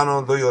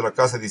anciano, dueño de la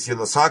casa,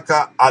 diciendo: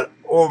 saca al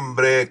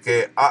hombre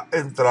que ha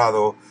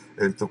entrado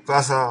en tu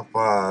casa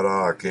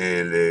para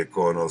que le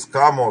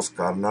conozcamos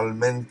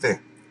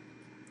carnalmente.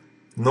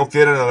 No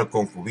quieren a la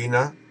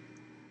concubina,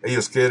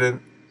 ellos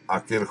quieren a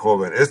aquel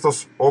joven.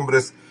 Estos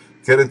hombres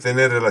quieren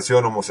tener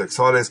relaciones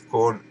homosexuales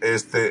con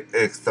este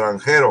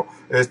extranjero,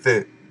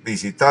 este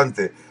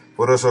visitante.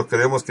 Por eso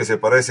creemos que se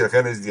parece a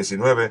Génesis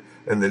 19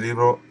 en el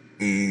libro,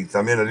 y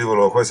también el libro de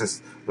los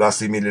jueces, la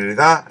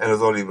similaridad en los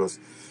dos libros.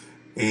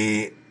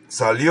 Y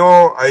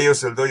salió a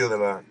ellos el dueño de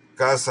la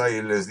casa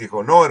y les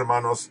dijo: no,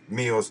 hermanos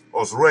míos,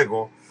 os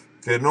ruego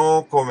que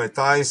no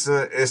cometáis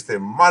este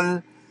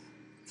mal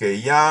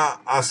que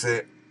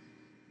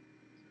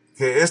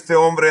este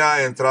hombre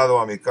ha entrado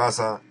a mi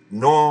casa.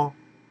 No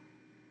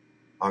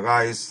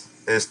hagáis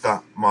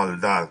esta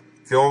maldad.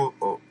 Qué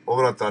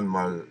obra tan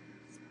mal.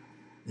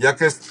 Ya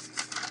que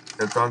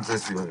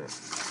entonces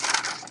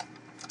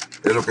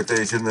es lo que está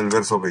diciendo el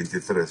verso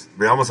 23.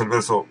 Veamos el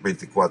verso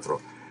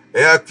 24.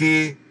 He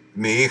aquí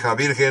mi hija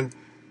virgen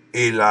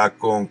y la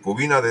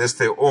concubina de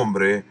este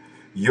hombre,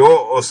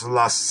 yo os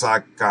las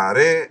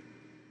sacaré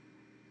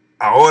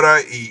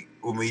ahora, y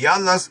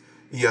humilladlas,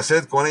 y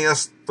haced con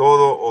ellas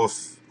todo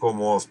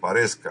como os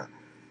parezca.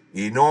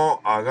 Y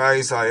no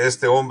hagáis a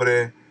este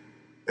hombre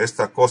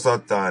esta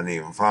cosa tan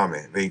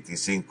infame.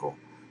 25.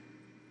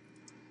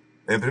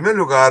 En primer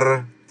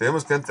lugar,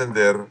 tenemos que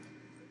entender,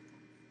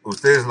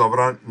 ustedes lo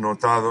habrán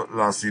notado,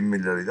 la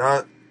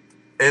similaridad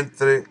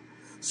entre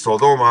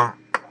Sodoma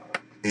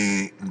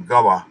y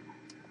Gaba.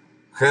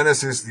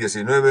 Génesis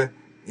 19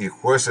 y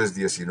Jueces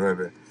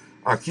 19.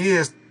 Aquí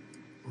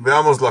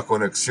veamos la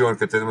conexión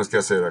que tenemos que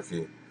hacer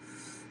aquí.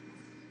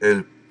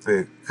 El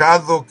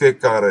pecado que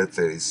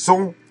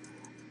caracterizó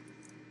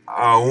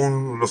a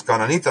los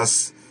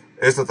cananitas,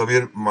 esto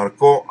también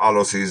marcó a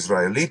los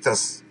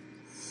israelitas.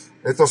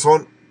 Estos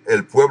son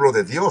el pueblo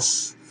de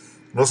Dios.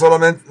 No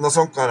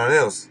son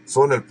cananeos,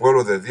 son el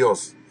pueblo de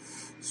Dios.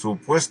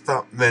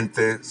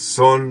 Supuestamente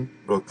son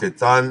los que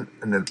están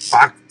en el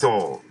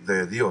pacto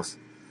de Dios,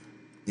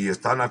 y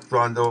están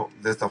actuando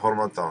de esta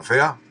forma tan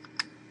fea.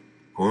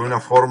 en una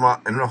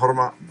forma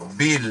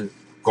vil,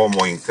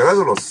 como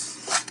incrédulos.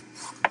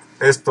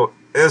 Esto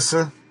es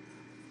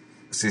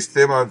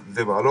sistema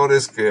de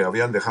valores que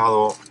habían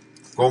dejado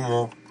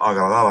cómo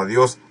agradar a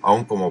Dios,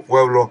 aún como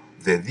pueblo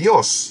de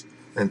Dios.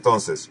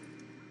 Entonces,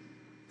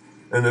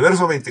 en el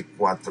verso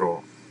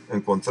 24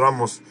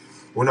 encontramos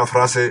una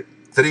frase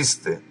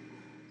triste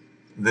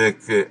de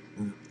que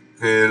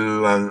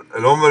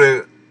el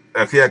hombre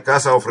de aquella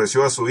casa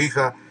ofreció a su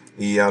hija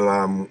y a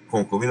la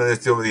concubina de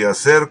este hombre y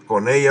hacer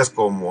con ellas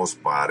como os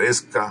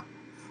parezca.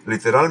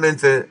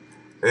 Literalmente,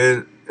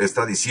 él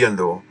está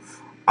diciendo,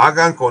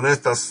 hagan con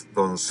estas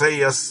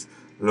doncellas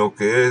lo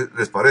que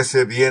les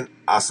parece bien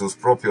a sus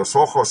propios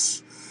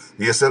ojos.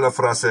 Y esa es la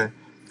frase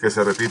que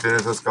se repite en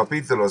esos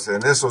capítulos.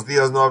 En esos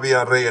días no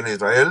había rey en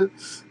Israel.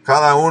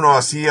 Cada uno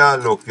hacía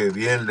lo que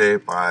bien le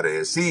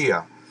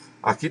parecía.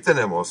 Aquí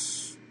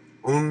tenemos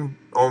un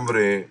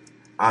hombre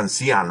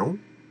anciano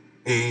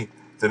y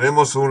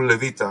tenemos un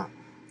levita.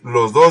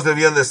 Los dos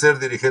debían de ser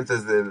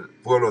dirigentes del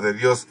pueblo de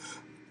Dios.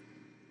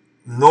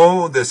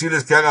 No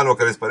decirles que hagan lo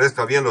que les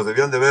parezca bien, los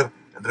debían de ver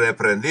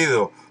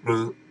reprendido.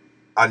 Los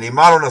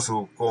animaron a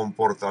su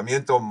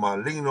comportamiento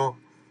maligno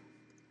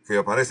que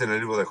aparece en el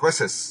libro de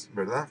Jueces,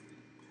 ¿verdad?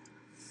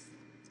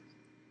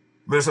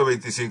 Verso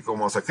 25,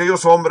 mas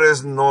aquellos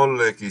hombres no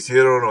le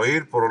quisieron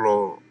oír, por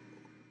lo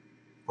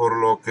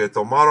que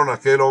tomaron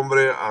aquel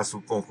hombre a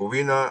su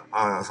concubina,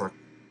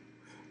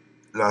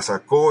 la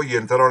sacó y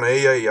entraron a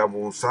ella y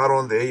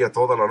abusaron de ella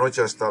toda la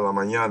noche hasta la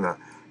mañana.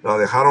 La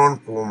dejaron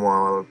como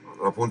a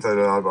la punta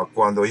del alba.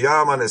 Cuando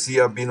ya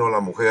amanecía, vino la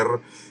mujer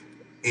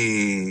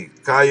y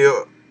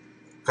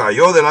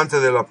cayó delante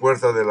de la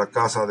puerta de la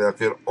casa de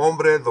aquel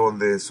hombre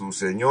donde su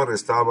señor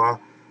estaba,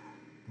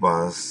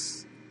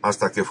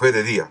 hasta que fue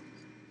de día.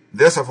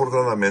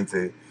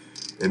 Desafortunadamente,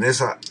 en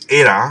esa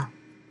era,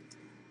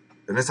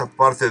 en esa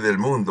parte del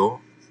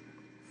mundo,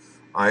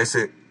 a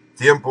ese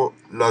tiempo,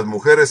 las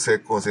mujeres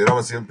se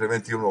consideraban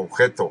simplemente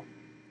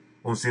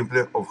un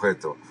simple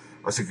objeto.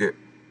 Así que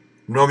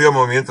no había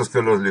movimientos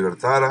que los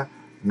libertara,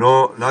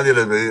 nadie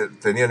les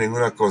tenía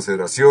ninguna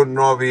consideración,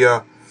 no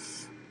había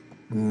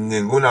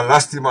ninguna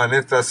lástima en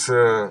estas.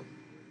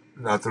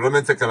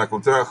 Naturalmente que en la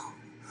cultura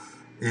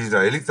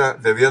israelita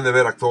debían de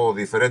haber actuado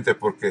diferente,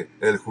 porque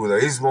el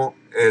judaísmo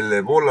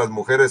elevó a las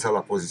mujeres a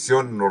la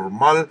posición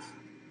normal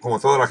como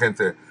toda la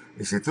gente.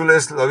 Y si tú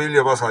lees la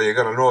Biblia vas a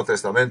llegar al Nuevo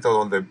Testamento,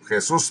 donde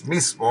Jesús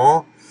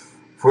mismo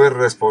fue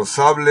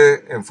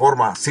responsable en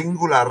forma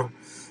singular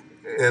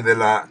de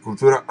la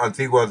cultura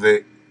antigua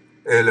de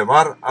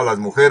elevar a las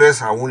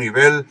mujeres a un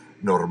nivel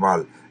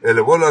normal.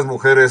 Elevó a las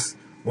mujeres,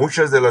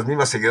 muchas de las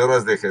mismas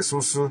seguidoras de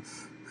Jesús.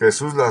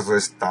 Jesús las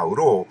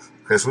restauró,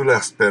 Jesús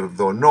las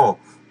perdonó.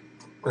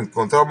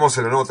 Encontramos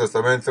en el Nuevo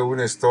Testamento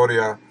una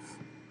historia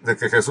de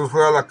que Jesús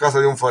fue a la casa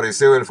de un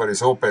fariseo y el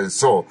fariseo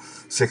pensó,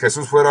 si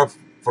Jesús fuera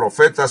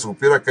profeta,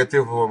 supiera qué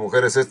tipo de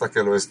mujer es esta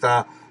que lo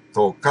está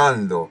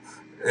tocando.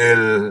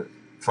 El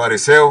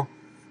fariseo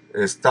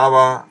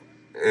estaba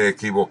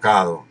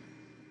equivocado.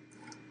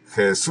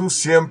 Jesús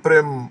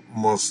siempre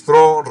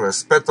mostró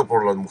respeto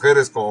por las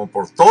mujeres como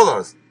por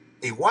todas,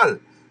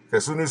 igual.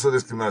 Jesús no hizo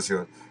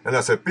discriminación. En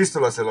las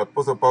epístolas el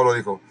apóstol Pablo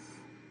dijo,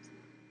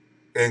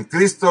 en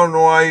Cristo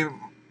no hay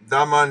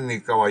dama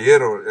ni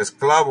caballero,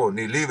 esclavo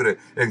ni libre.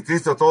 En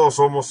Cristo todos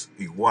somos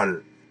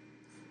igual.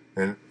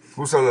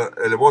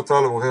 Elevó a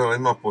todas las mujeres a la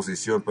misma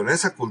posición. Pero en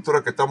esa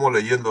cultura que estamos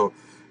leyendo,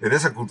 en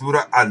esa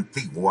cultura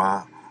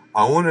antigua,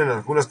 aún en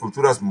algunas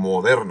culturas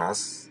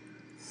modernas,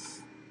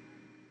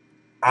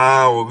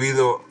 ha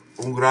habido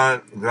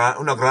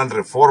una gran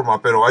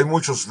reforma, pero hay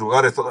muchos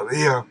lugares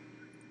todavía,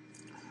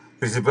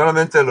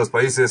 principalmente en los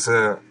países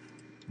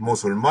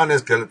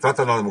musulmanes, que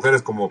tratan a las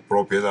mujeres como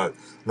propiedad.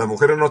 Las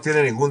mujeres no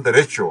tienen ningún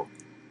derecho.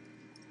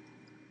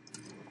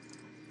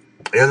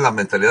 Es la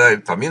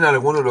mentalidad. También en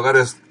algunos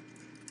lugares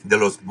de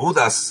los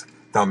budas,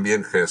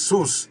 también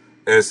Jesús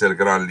es el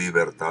gran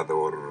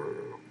libertador.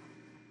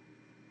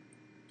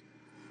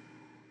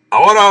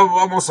 Ahora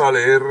vamos a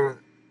leer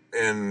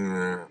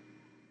en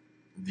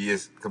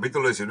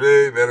capítulo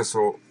 19,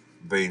 verso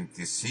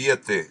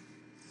 27,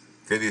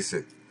 que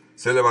dice,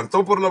 se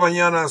levantó por la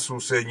mañana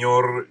su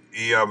señor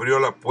y abrió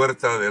la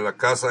puerta de la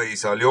casa y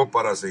salió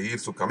para seguir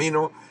su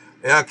camino.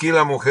 He aquí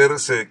la mujer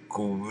su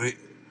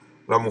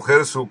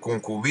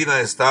concubina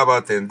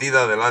estaba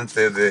tendida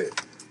delante de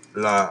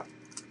la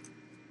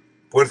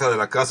puerta de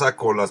la casa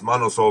con las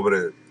manos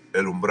sobre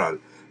el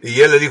umbral.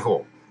 Y él le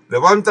dijo,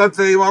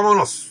 levántate y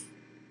vámonos.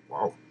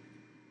 Wow,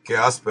 qué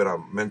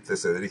ásperamente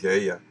se dirige a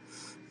ella.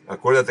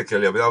 Acuérdate que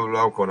le había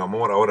hablado con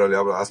amor, ahora le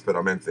habla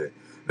ásperamente.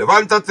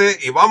 Levántate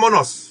y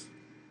vámonos.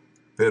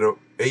 Pero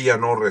ella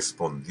no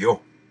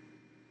respondió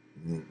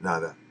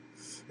nada.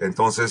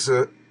 Entonces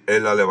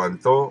él la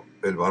levantó,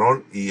 el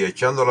varón, y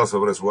echándola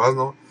sobre su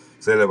asno,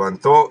 se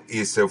levantó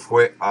y se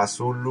fue a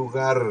su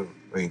lugar.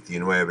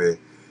 29.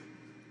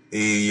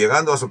 Y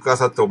llegando a su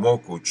casa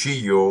tomó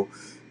cuchillo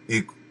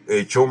y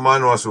echó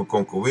mano a su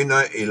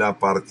concubina y la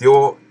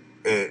partió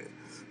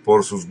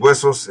por sus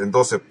huesos en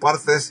 12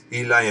 partes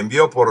y la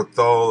envió por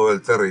todo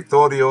el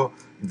territorio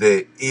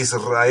de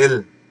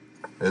Israel.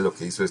 Es lo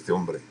que hizo este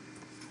hombre,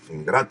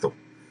 ingrato.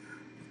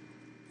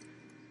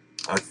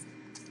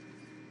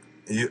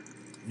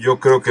 Yo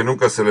creo que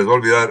nunca se les va a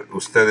olvidar a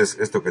ustedes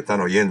esto que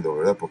están oyendo,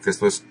 ¿verdad? Porque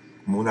esto es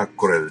como una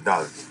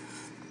crueldad.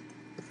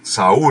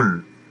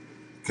 Saúl,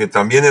 que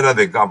también era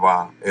de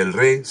Gaba, el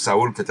rey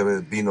Saúl, que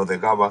también vino de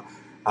Gaba,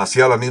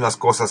 hacía las mismas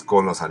cosas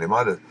con los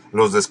animales,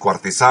 los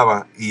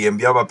descuartizaba y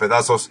enviaba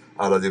pedazos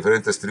a las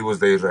diferentes tribus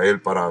de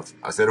Israel para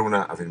hacer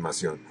una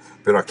afirmación.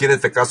 Pero aquí en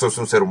este caso es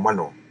un ser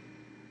humano.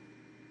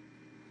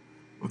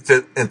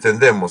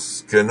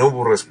 Entendemos que no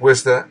hubo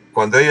respuesta.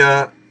 Cuando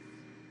ella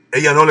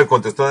no le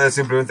contestó a él,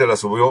 simplemente la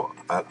subió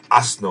al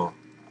asno.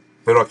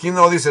 Pero aquí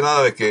no dice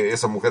nada de que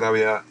esa mujer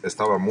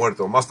estaba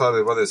muerta. Más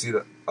tarde va a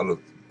decir al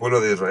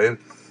pueblo de Israel,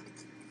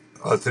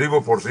 a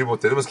tribu por tribu,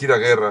 tenemos que ir a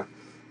guerra,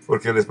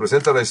 porque les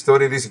presenta la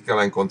historia y dice que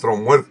la encontró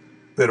muerta.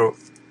 Pero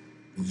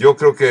yo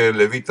creo que el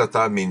levita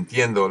estaba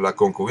mintiendo, la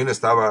concubina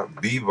estaba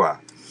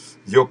viva.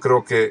 Yo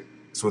creo que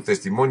su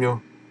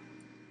testimonio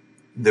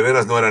de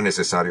veras no era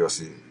necesario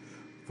así.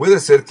 Puede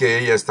ser que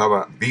ella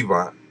estaba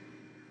viva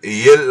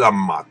y él la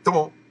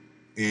mató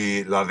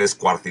y la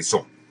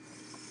descuartizó,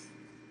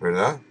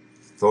 ¿verdad?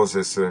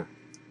 Entonces,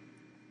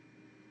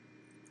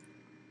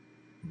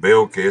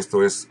 veo que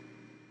esto es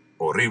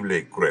horrible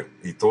y cruel,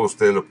 y todos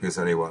ustedes lo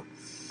piensan igual.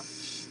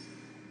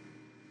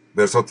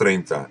 Verso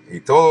 30.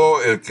 Y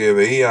todo el que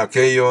veía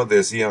aquello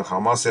decían,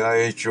 jamás se ha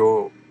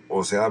hecho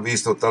o se ha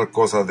visto tal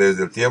cosa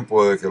desde el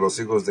tiempo de que los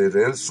hijos de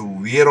Israel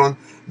subieron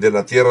de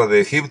la tierra de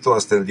Egipto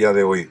hasta el día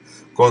de hoy.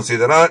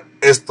 Considerad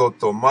esto,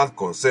 tomad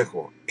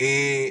consejo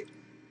y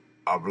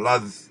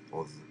hablad,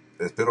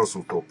 espero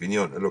su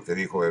opinión, es lo que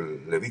dijo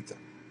el levita.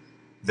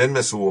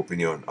 Denme su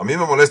opinión. A mí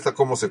me molesta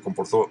cómo se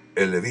comportó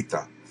el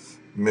levita.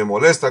 Me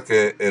molesta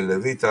que el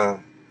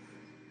levita,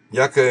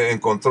 ya que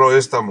encontró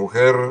esta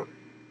mujer,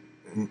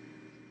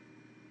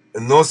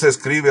 no se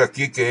escribe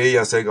aquí que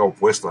ella se haya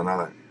opuesto a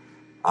nada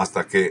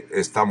hasta que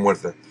está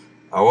muerta.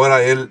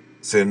 Ahora él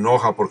se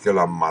enoja porque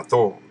la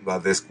mató, la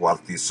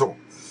descuartizó.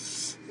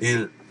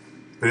 Y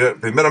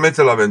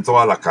primeramente la aventó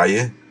a la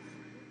calle.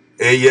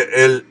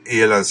 Él y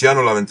el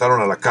anciano la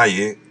aventaron a la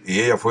calle y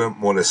ella fue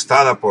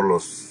molestada por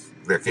los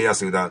de aquella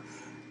ciudad.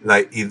 La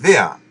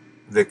idea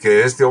de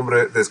que este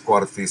hombre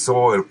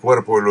descuartizó el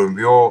cuerpo y lo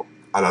envió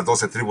a las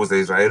 12 tribus de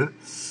Israel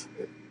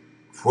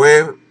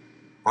fue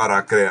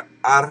para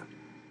crear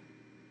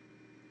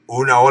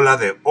una ola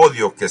de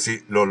odio que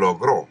sí lo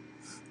logró.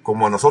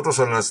 Como nosotros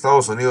en los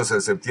Estados Unidos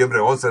en septiembre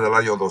 11 del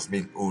año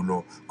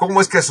 2001.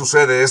 ¿Cómo es que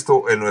sucede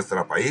esto en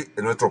nuestro país,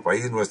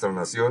 nuestra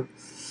nación?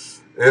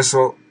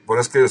 Por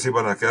eso que ellos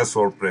iban a quedar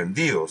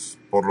sorprendidos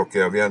por lo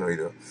que habían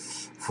oído.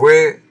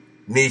 Fue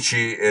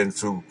Nietzsche en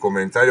su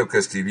comentario que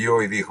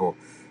escribió y dijo,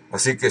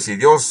 así que si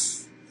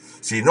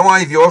no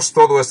hay Dios,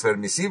 todo es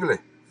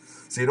permisible.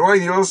 Si no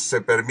hay Dios,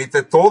 se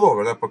permite todo,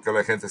 ¿verdad? Porque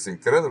la gente es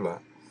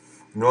incrédula.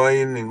 No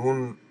hay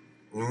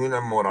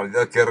ninguna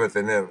moralidad que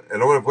retener.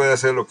 El hombre puede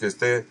hacer lo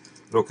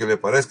que le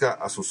parezca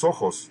a sus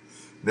ojos,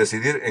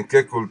 decidir en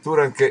qué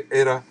cultura, en qué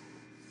era,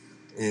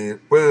 y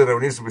puede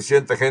reunir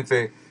suficiente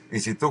gente, y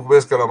si tú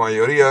ves que la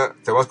mayoría,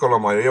 te vas con la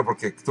mayoría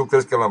porque tú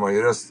crees que la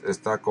mayoría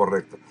está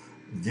correcta.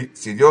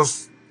 Si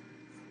Dios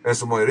en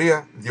su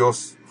mayoría,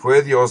 Dios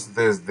fue Dios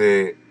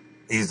desde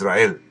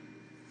Israel.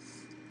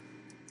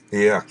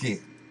 Y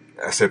aquí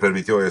se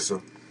permitió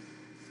eso.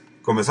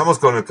 Comenzamos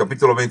con el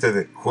capítulo 20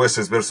 de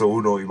Jueces, verso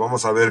 1, y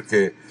vamos a ver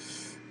que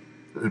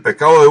el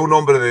pecado de un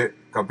hombre de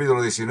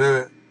capítulo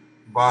 19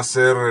 va a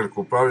ser el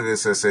culpable de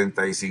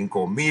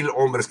 65,000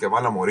 hombres que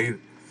van a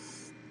morir,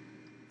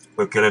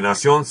 porque la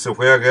nación se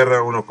fue a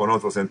guerra uno con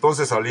otros.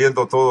 Entonces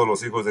saliendo todos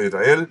los hijos de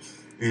Israel,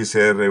 y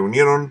se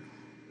reunieron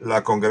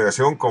la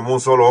congregación como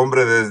un solo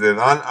hombre desde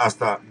Dan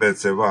hasta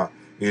Berseba,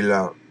 y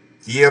la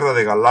tierra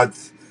de Galat,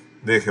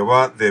 de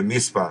Jehová de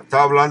Mizpa.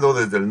 Está hablando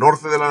desde el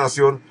norte de la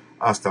nación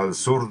hasta el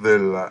sur de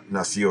la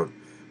nación.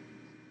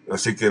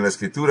 Así que en la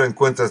escritura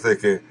encuentras de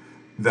que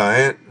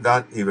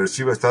Dan y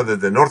Beersheba está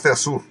desde norte a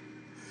sur.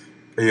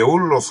 Y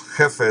aún los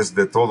jefes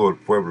de todo el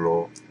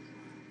pueblo,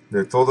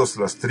 de todas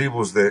las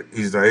tribus de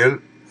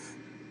Israel,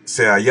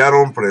 se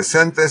hallaron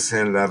presentes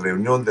en la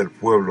reunión del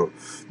pueblo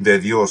de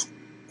Dios.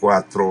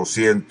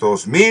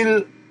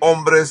 400,000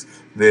 hombres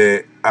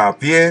de a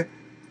pie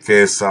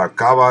que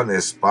sacaban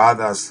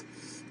espadas.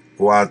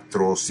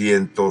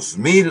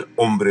 400,000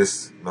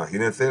 hombres,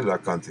 imagínense la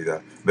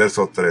cantidad.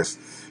 Verso 3.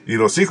 Y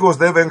los hijos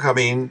de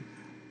Benjamín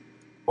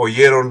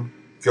oyeron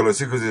que los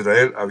hijos de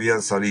Israel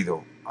habían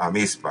salido a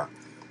Mizpa.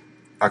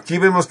 Aquí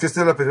vemos que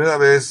esta es la primera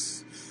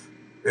vez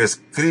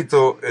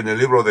escrito en el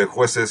libro de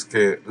Jueces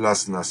que la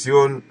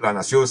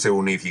nación se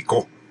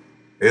unificó.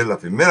 Es la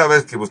primera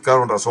vez que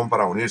buscaron razón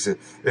para unirse.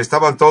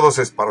 Estaban todos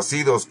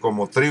esparcidos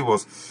como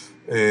tribus.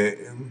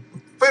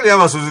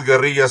 Peleaban sus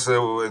guerrillas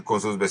con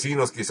sus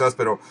vecinos quizás,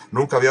 pero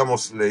nunca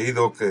habíamos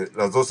leído que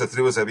las 12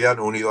 tribus se habían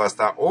unido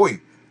hasta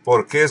hoy.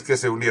 ¿Por qué es que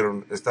se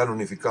unieron? Están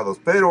unificados,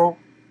 pero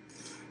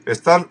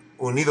están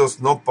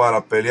unidos no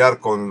para pelear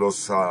con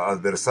los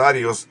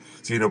adversarios,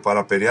 sino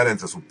para pelear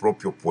entre su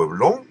propio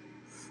pueblo.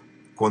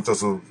 contra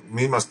sus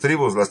mismas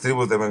tribus, las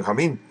tribus de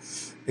Benjamín,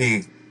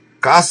 y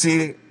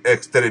casi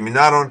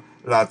exterminaron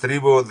la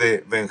tribu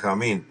de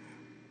Benjamín.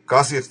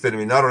 Casi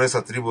exterminaron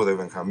esa tribu de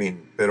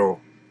Benjamín, pero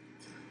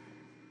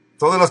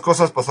todas las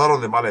cosas pasaron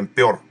de mal en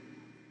peor.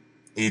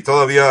 Y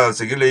todavía al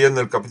seguir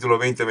leyendo el capítulo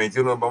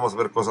 20-21 vamos a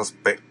ver cosas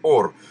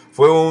peor.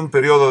 Fue un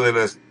periodo de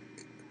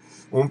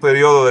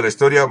la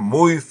historia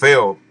muy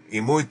feo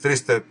y muy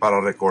triste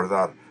para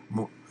recordar.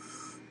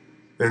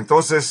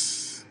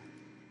 Entonces,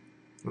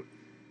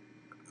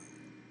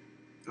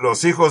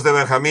 los hijos de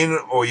Benjamín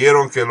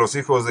oyeron que los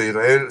hijos de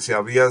Israel se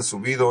habían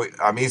subido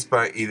a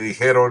Mizpa y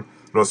dijeron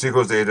los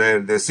hijos de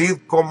Israel, decid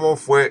cómo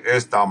fue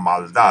esta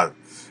maldad.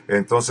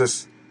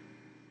 Entonces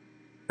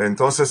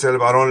el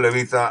varón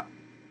levita,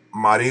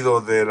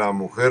 marido de la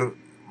mujer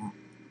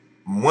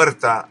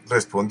muerta,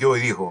 respondió y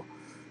dijo,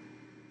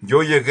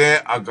 yo llegué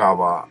a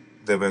Gaba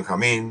de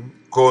Benjamín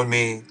con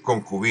mi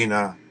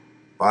concubina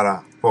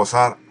para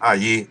posar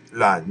allí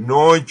la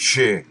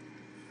noche.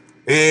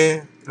 Y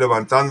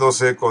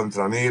levantándose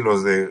contra mí,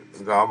 los de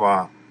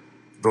Gaba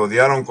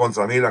rodearon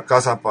contra mí la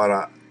casa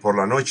por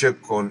la noche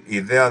con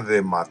idea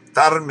de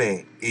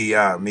matarme, y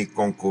a mi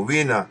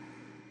concubina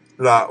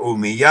la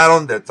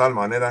humillaron de tal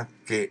manera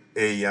que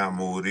ella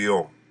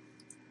murió.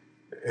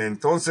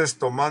 Entonces,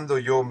 tomando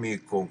yo mi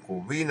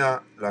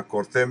concubina, la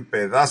corté en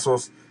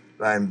pedazos,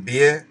 la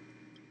envié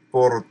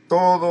por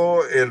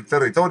todo el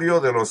territorio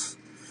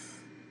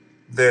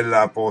de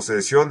la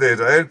posesión de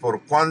Israel,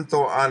 por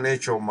cuanto han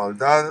hecho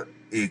maldad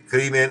y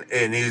crimen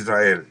en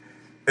Israel.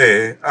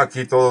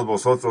 Aquí todos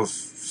vosotros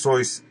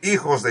sois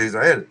hijos de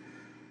Israel.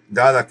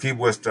 Dad aquí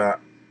vuestro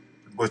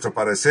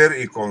parecer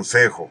y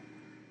consejo.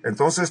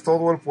 Entonces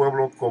todo el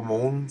pueblo como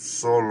un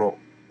solo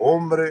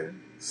hombre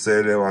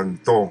se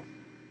levantó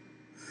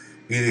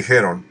y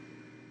dijeron,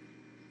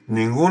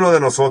 ninguno de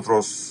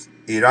nosotros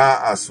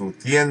irá a su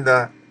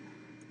tienda,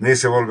 ni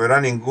se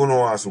volverá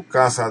ninguno a su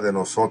casa de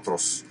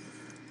nosotros.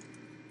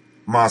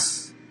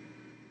 Mas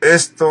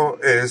esto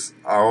es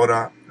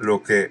ahora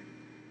lo que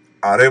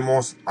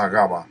haremos a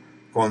Gaba.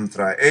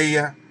 Contra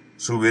ella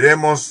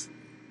subiremos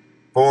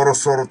por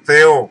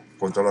sorteo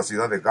contra la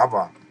ciudad de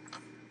Gaba.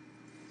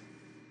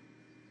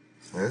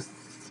 ¿Ves?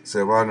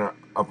 Se van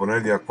a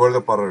poner de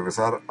acuerdo para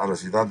regresar a la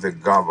ciudad de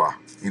Gaba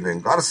y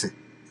vengarse.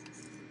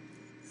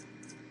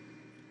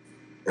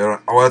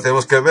 Ahora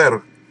tenemos que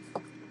ver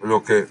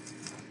lo que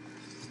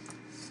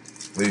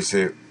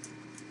dice.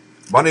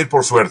 Van a ir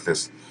por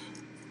suertes.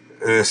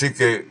 Así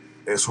que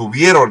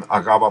subieron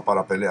a Gaba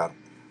para pelear.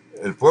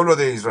 El pueblo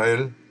de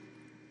Israel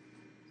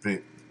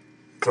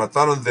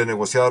trataron de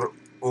negociar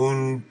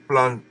un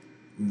plan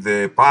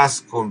de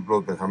paz con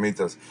los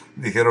benjamitas.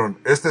 Dijeron,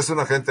 esta es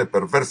una gente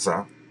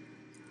perversa,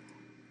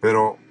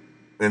 pero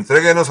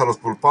entréguenos a los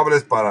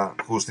culpables para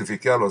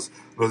justificarlos.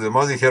 Los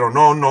demás dijeron,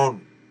 no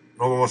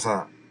vamos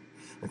a...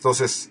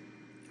 Entonces,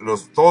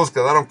 todos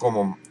quedaron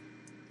como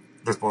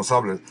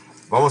responsables.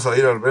 Vamos a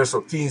ir al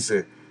verso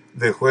 15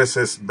 de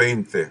Jueces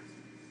 20.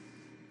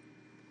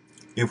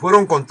 Y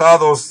fueron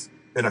contados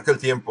en aquel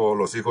tiempo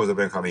los hijos de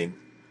Benjamín,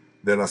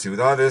 de las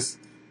ciudades,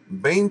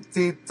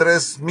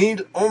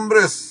 23,000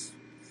 hombres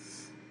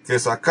que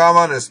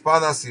sacaban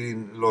espadas, y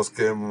los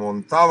que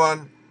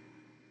moraban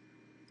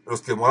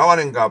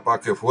en Gaba,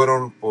 que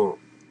fueron por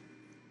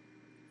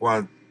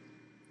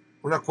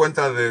una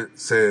cuenta de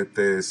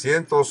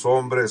 700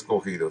 hombres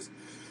escogidos.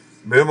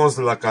 Vemos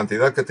la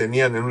cantidad que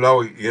tenían en un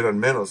lado y eran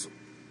menos.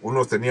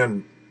 Unos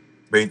tenían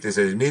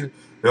 26,000.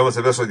 Vemos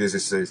el verso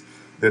 16.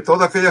 De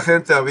toda aquella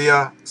gente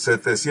había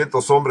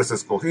 700 hombres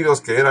escogidos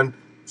que eran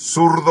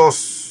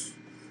zurdos.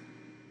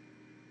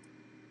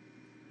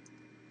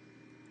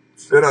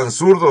 Eran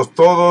zurdos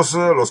todos,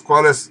 los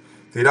cuales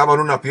tiraban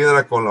una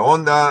piedra con la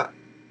honda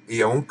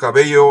y a un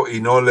cabello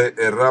y no le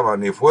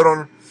erraban. Y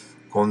fueron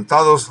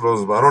contados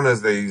los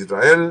varones de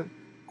Israel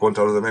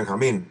contra los de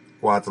Benjamín,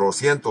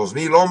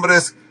 400,000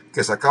 hombres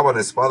que sacaban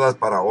espadas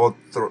para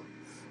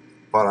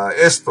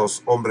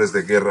estos hombres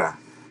de guerra.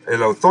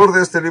 El autor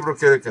de este libro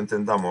quiere que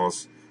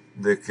entendamos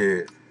de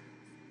que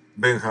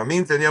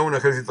Benjamín tenía un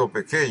ejército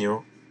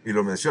pequeño, y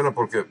lo menciona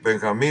porque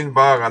Benjamín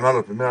va a ganar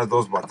las primeras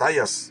 2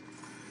 batallas.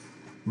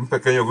 Un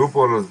pequeño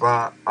grupo los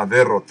va a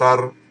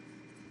derrotar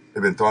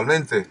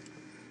eventualmente,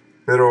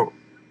 pero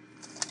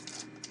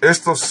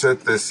estos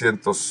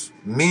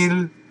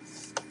 700,000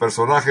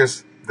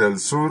 personajes del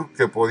sur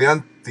que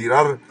podían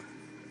tirar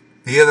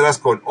piedras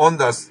con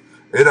hondas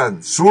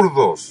eran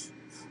zurdos.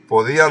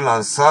 Podían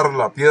lanzar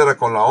la piedra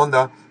con la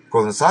honda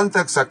con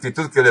santa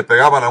exactitud que le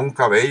pegaban a un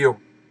cabello.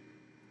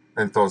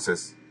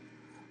 Entonces,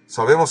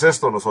 sabemos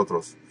esto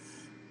nosotros.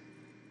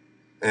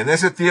 En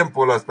ese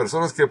tiempo, las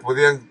personas que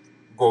podían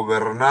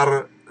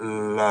gobernar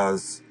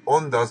las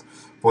ondas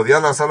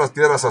podían lanzar las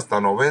piedras hasta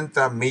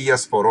 90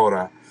 millas por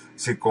hora.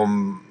 Si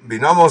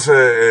combinamos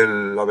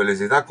la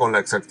velocidad con la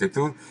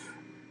exactitud,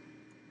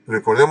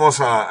 recordemos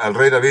al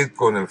rey David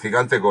con el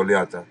gigante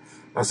Goliata.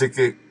 Así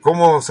que,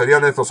 ¿cómo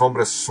serían estos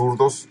hombres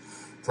zurdos?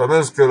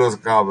 Sabemos que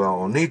los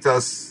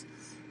gabaonitas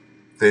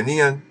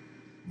tenían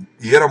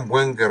y eran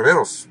buenos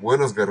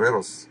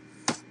guerreros.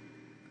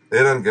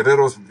 eran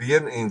guerreros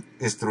bien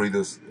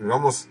instruidos.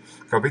 Vamos,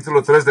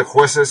 capítulo 3 de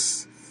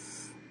Jueces,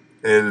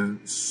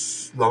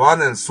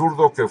 Labán el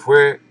zurdo que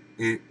fue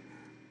y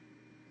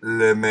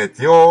le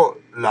metió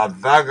la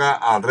daga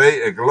al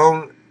rey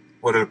Eglón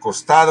por el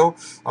costado,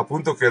 a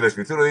punto que la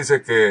escritura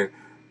dice que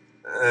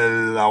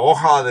la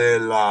hoja de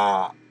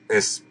la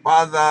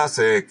espada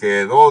se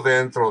quedó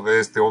dentro de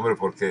este hombre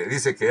porque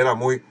dice que era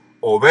muy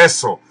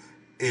obeso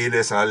y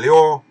le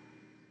salió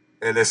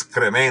el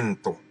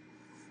excremento.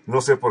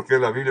 No sé por qué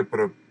la Biblia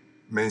pero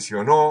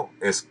mencionó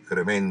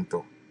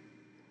excremento,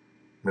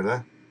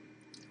 ¿verdad?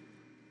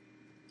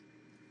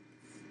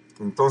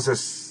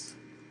 Entonces,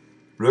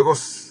 luego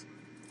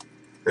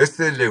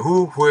este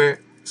Jehú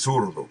fue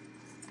zurdo.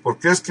 ¿Por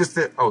qué es que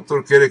este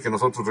autor quiere que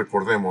nosotros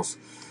recordemos?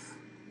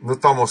 No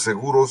estamos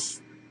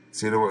seguros,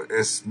 sino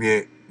es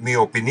mi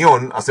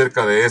opinión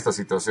acerca de estas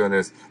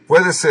situaciones.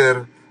 Puede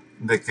ser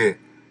de que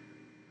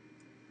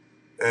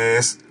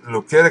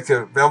lo quiere que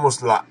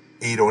veamos la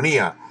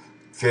ironía,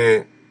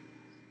 que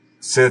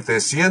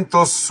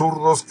 700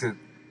 zurdos que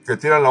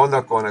tiran la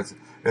onda con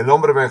el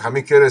nombre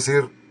Benjamín quiere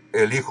decir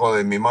el hijo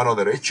de mi mano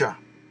derecha.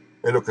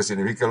 Es lo que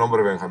significa el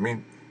nombre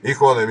Benjamín,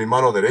 hijo de mi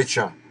mano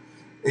derecha.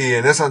 Y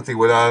en esa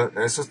antigüedad,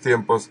 en esos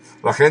tiempos,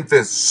 la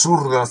gente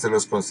zurda se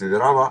les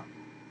consideraban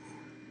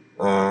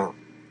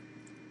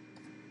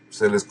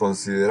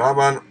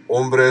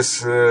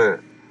hombres,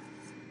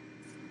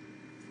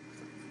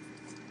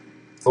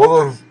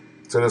 todos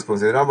se les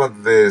consideraba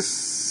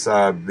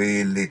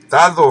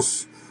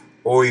deshabilitados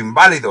o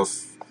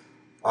inválidos.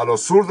 A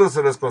los zurdos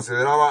se les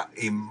consideraba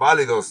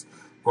inválidos.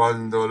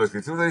 Cuando la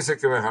escritura dice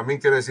que Benjamín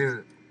quiere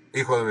decir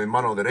hijo de mi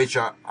mano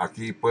derecha,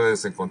 aquí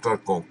puedes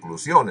encontrar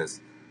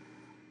conclusiones.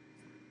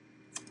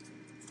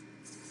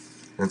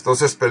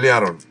 Entonces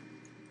pelearon.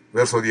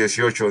 Verso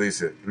 18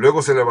 dice,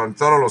 luego se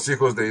levantaron los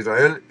hijos de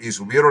Israel y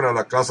subieron a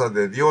la casa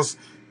de Dios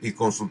y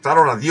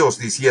consultaron a Dios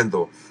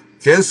diciendo,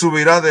 ¿quién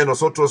subirá de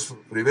nosotros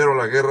primero a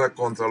la guerra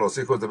contra los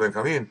hijos de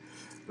Benjamín?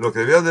 Lo que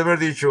debían de haber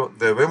dicho,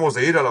 debemos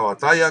de ir a la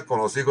batalla con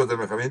los hijos de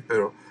Benjamín,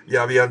 pero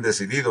ya habían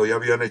decidido, ya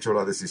habían hecho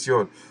la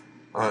decisión.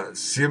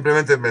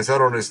 Simplemente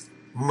pensaron,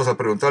 vamos a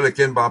preguntarle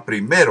quién va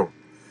primero.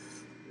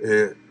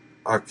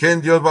 ¿A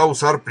quién Dios va a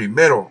usar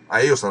primero?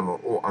 ¿A ellos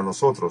o a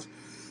nosotros?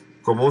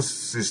 Como un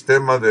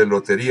sistema de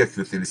lotería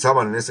que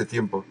utilizaban en ese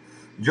tiempo.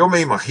 Yo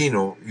me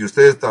imagino, y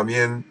ustedes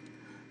también,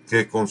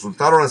 que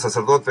consultaron al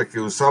sacerdote ¿Qué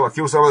usaba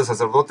el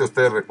sacerdote?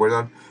 Ustedes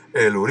recuerdan,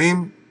 el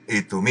Urim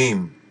y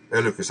Tumim,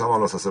 es lo que usaban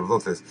los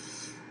sacerdotes.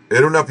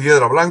 Era una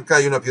piedra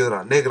blanca y una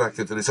piedra negra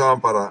que utilizaban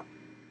para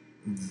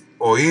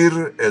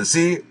oír el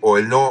sí o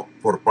el no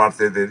por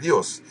parte de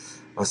Dios.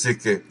 Así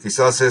que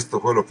quizás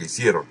esto fue lo que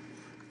hicieron.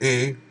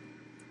 Y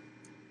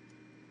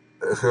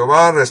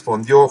Jehová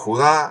respondió,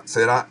 Judá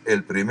será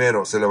el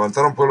primero. Se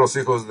levantaron pues los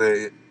hijos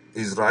de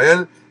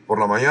Israel por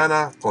la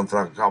mañana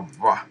contra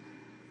Gabá.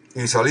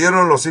 Y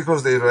salieron los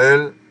hijos de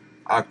Israel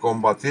a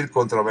combatir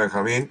contra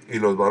Benjamín, y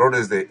los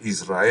varones de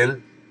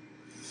Israel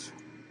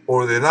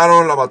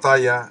ordenaron la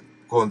batalla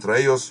contra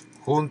ellos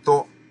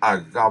junto a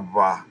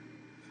Gabá.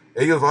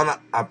 Ellos van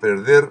a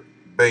perder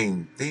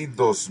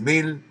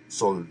 22,000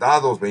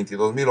 soldados,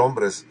 22,000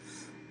 hombres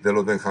de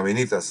los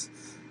benjaminitas.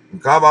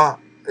 Gabá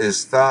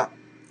está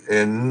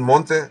en un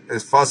monte,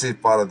 es fácil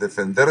para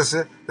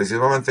defenderse,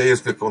 principalmente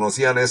ellos que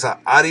conocían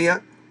esa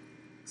área,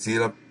 si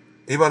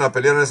iban a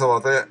pelear en esa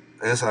batalla,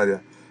 en esa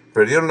área.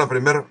 Perdieron la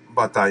primera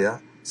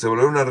batalla, se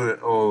volvieron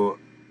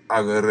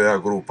a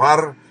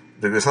reagrupar,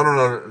 regresaron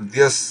al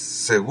día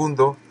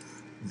segundo,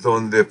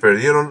 donde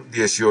perdieron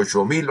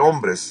 18,000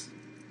 hombres.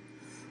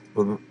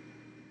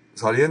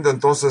 Saliendo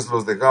entonces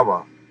los de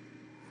Gaba,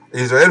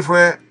 Israel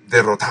fue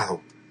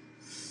derrotado.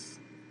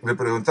 Le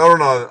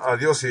preguntaron a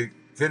Dios si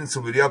quién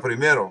subiría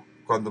primero,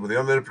 cuando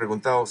debían haber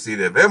preguntado si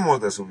debemos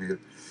de subir.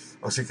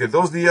 Así que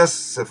 2 días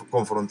se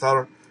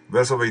confrontaron.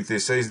 Verso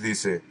 26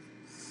 dice,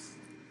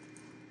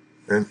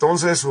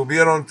 entonces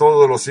subieron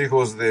todos los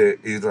hijos de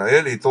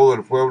Israel y todo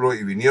el pueblo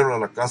y vinieron a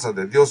la casa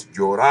de Dios,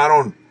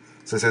 lloraron,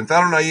 se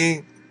sentaron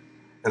allí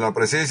en la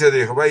presencia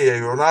de Jehová y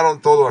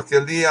lloraron todo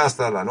aquel día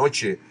hasta la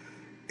noche,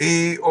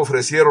 y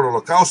ofrecieron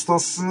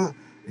holocaustos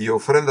y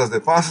ofrendas de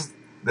paz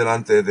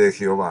delante de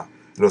Jehová.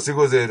 Los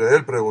hijos de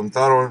Israel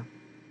preguntaron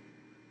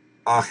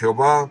a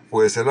Jehová,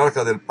 pues el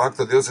arca del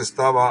pacto de Dios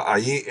estaba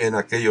allí en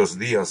aquellos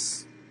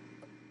días.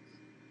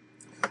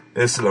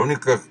 Es la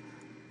única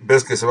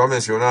vez que se va a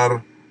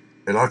mencionar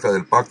el arca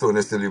del pacto en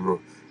este libro.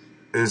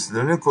 Es el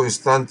único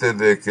instante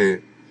de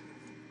que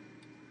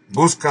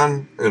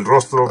buscan el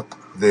rostro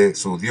de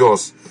su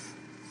Dios,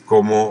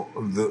 como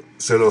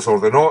se los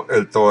ordenó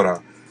el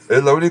Torah.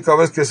 Es la única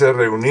vez que se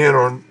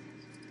reunieron.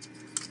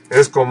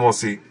 Es como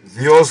si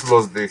Dios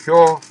los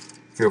dejó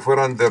que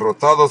fueran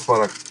derrotados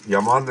para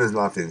llamarles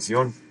la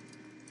atención,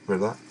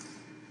 ¿verdad?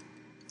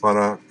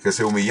 Para que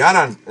se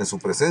humillaran en su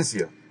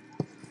presencia,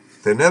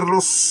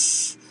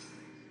 tenerlos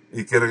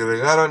y que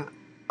regresaran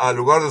al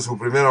lugar de su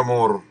primer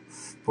amor,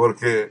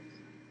 porque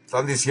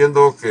están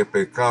diciendo que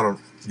pecaron.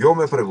 Yo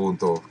me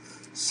pregunto,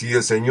 si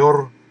el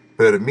Señor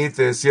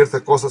permite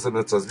ciertas cosas en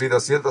nuestras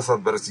vidas, ciertas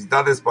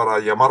adversidades para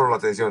llamarnos la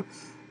atención.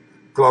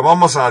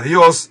 Clamamos a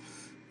Dios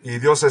y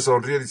Dios se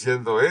sonríe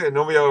diciendo,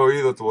 no había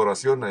oído tu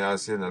oración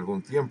hace en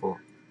algún tiempo,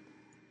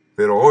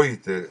 pero hoy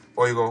te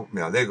oigo,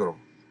 me alegro.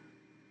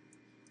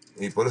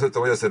 Y por eso te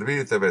voy a servir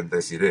y te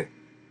bendeciré.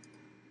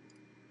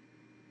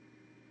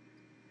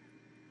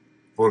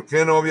 ¿Por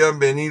qué no habían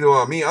venido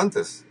a mí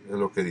antes? Es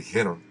lo que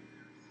dijeron.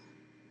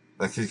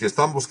 Aquí que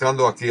están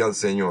buscando aquí al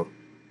Señor.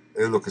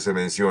 Es lo que se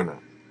menciona.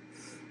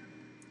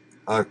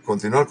 A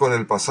continuar con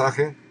el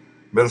pasaje,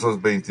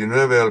 versos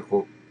 29 al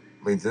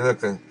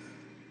 29.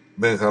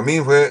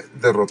 Benjamín fue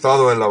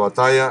derrotado en la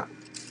batalla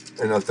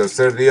en el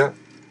tercer día.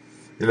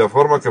 Y la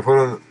forma que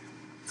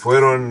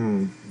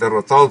fueron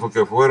derrotados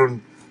porque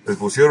les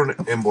pusieron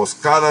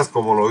emboscadas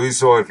como lo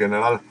hizo el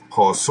general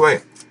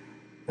Josué.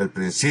 El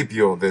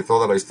principio de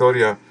toda la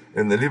historia.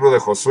 En el libro de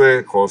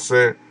Josué,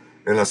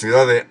 en la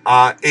ciudad de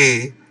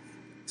Ai,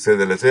 se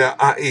deletrea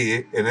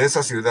Ai, en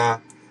esa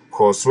ciudad,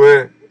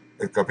 Josué,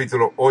 el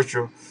capítulo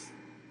 8,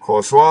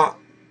 Josué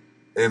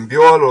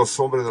envió a los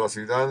hombres de la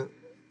ciudad,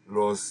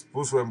 los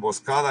puso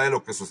emboscada, es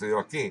lo que sucedió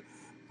aquí.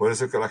 Por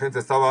eso que la gente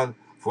estaba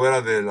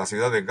fuera de la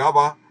ciudad de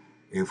Gaba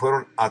y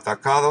fueron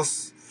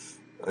atacados,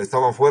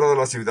 estaban fuera de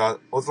la ciudad,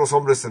 otros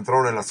hombres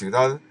entraron en la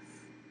ciudad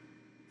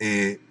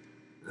y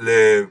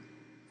le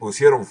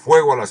pusieron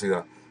fuego a la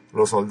ciudad.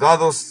 Los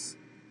soldados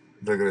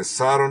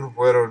regresaron,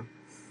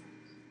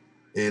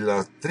 y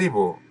la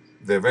tribu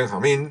de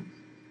Benjamín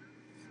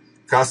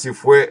casi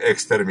fue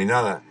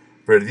exterminada.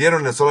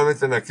 Perdieron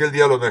solamente en aquel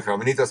día los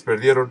benjaminitas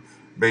perdieron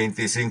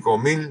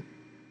 25,000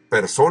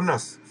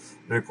 personas.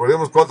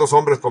 Recordemos cuántos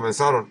hombres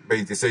comenzaron,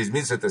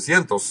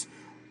 26,700.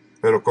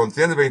 Pero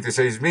contienes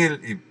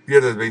 26,000 y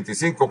pierdes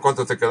 25,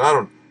 ¿cuántos te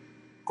quedaron?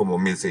 Como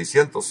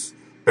 1,600.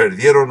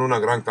 Perdieron una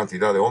gran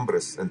cantidad de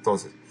hombres.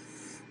 Entonces,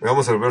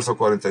 veamos el verso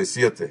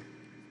 47.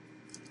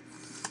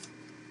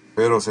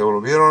 Pero se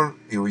volvieron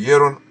y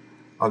huyeron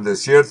al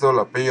desierto de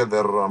la peña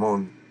de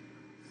Ramón.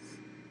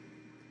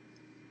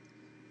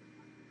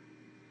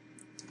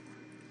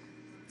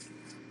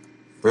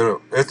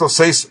 Pero estos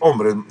 6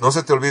 hombres, no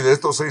se te olvide,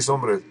 estos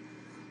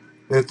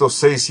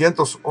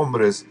 600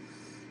 hombres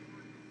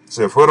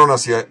se fueron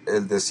hacia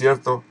el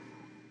desierto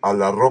a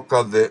la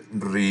roca de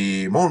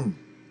Rimón.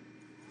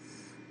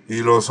 Y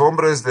los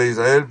hombres de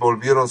Israel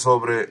volvieron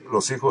sobre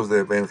los hijos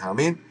de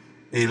Benjamín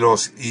y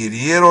los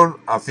hirieron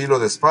a filo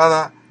de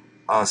espada,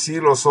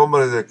 así los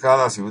hombres de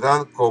cada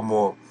ciudad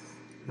como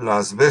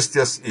las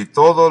bestias y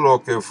todo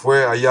lo que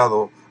fue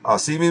hallado.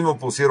 Asimismo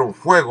pusieron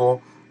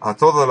fuego a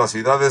todas las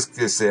ciudades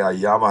que se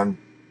hallaban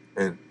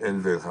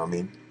en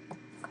Benjamín.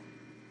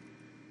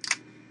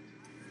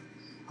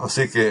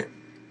 Así que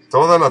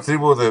toda la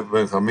tribu de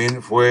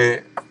Benjamín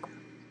fue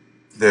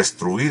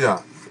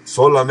destruida.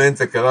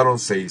 Solamente quedaron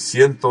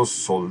 600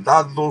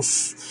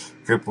 soldados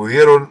que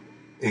pudieron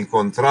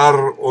encontrar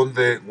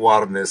donde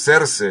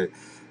guarnecerse.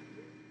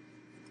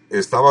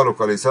 Estaban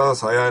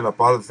localizadas allá en la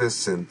parte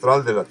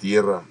central de la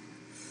tierra.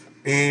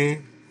 Y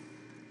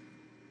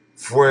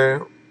fue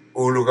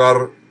un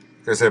lugar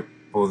que se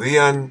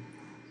podían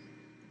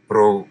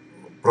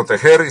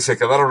proteger y se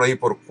quedaron ahí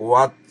por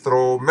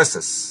 4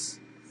 meses.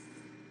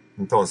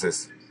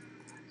 Entonces,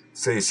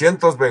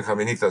 600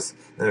 benjaminitas.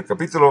 En el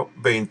capítulo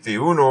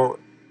 21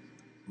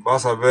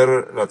 vas a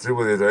ver la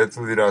tribu de Israel.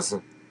 Tú dirás,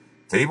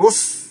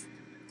 ¿tribus?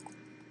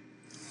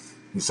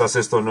 Quizás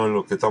esto no es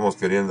lo que estamos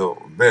queriendo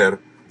ver,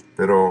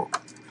 pero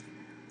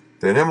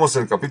tenemos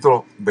el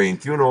capítulo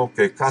 21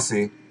 que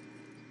casi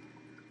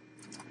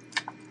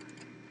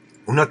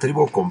una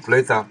tribu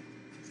completa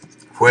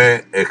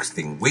fue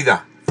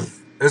extinguida.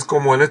 Es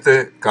como en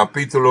este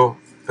capítulo,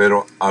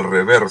 pero al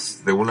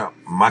revés de una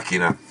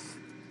máquina.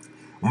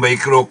 Un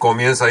vehículo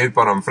comienza a ir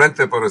para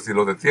enfrente, pero si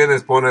lo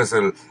detienes, pones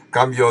el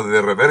cambio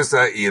de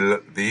reversa y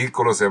el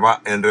vehículo se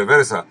va en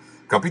reversa.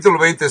 Capítulo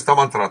 20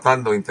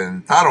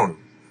 intentaron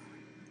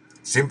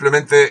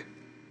simplemente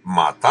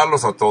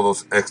matarlos a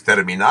todos,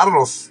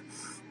 exterminarlos.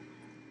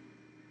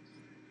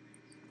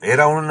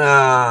 Era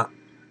una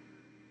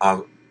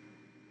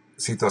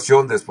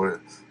situación después.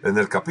 En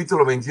el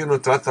capítulo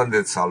 21 tratan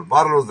de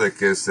salvarlos de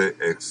que se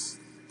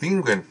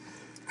extinguen.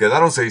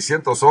 Quedaron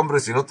 600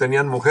 hombres y no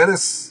tenían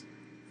mujeres.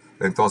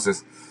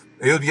 Entonces,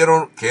 ellos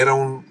vieron que era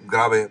un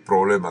grave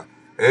problema.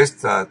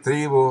 Esta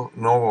tribu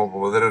no va a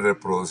poder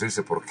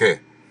reproducirse. ¿Por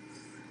qué?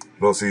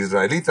 Los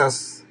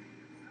israelitas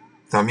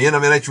también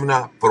habían hecho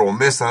una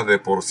promesa de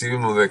por sí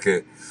mismos de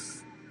que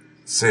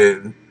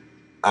se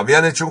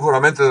habían hecho un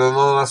juramento de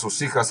no dar a sus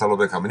hijas a los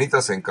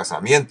benjaminitas en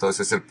casamiento.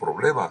 Ese es el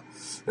problema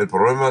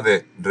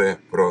de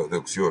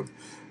reproducción.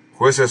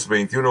 Jueces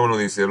 21:1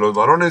 dice, los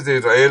varones de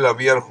Israel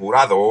habían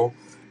jurado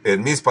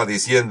en Mizpa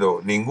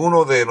diciendo,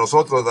 ninguno de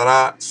nosotros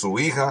dará su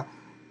hija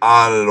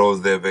a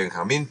los de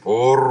Benjamín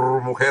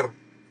por mujer.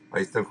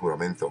 Ahí está el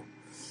juramento.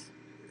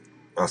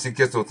 Así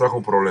que esto trajo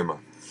un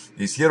problema.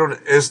 Hicieron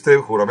este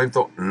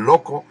juramento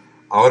loco.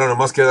 Ahora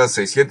nomás quedan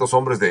 600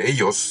 hombres de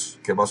ellos.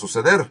 ¿Qué va a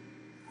suceder?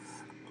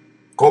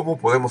 ¿Cómo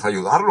podemos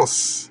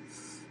ayudarlos?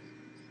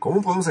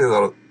 ¿Cómo podemos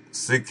ayudarlos?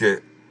 Así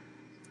que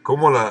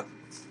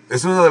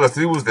es una de las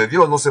tribus de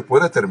Dios, no se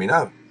puede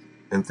terminar.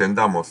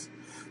 Entendamos.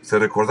 Se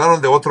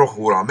recordaron de otro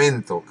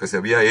juramento que se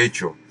había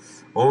hecho,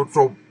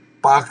 otro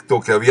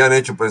pacto que habían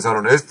hecho.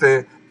 Pensaron,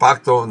 este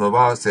pacto nos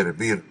va a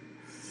servir.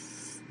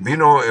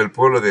 Vino el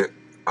pueblo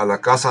a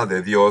la casa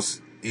de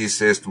Dios y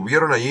se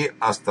estuvieron allí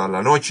hasta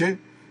la noche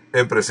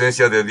en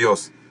presencia de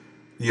Dios.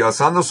 Y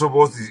alzando su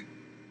voz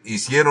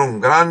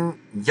hicieron gran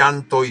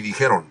llanto y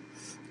dijeron,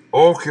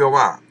 oh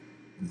Jehová,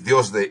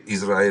 Dios de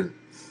Israel,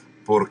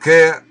 ¿por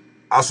qué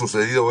ha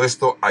sucedido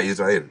esto a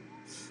Israel?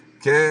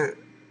 Que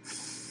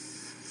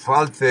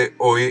falte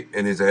hoy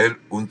en Israel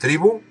un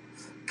tribu,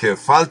 que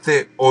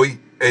falte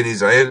hoy en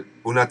Israel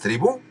una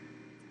tribu.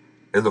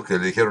 Es lo que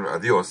le dijeron a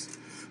Dios.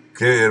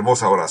 Qué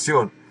hermosa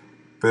oración.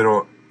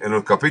 Pero en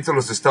los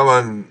capítulos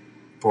estaban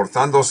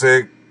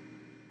portándose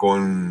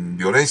con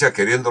violencia,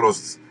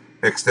 queriéndolos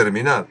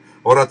exterminar.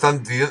 Ahora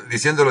están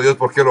diciéndole a Dios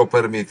por qué lo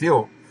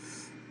permitió.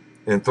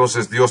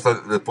 Entonces Dios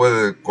les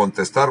puede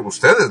contestar,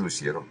 ustedes lo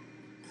hicieron.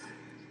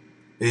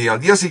 Y al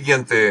día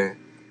siguiente,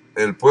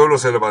 el pueblo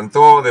se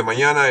levantó de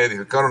mañana,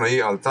 edificaron ahí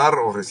altar,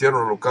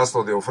 ofrecieron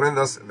holocausto de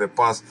ofrendas de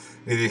paz.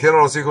 Y dijeron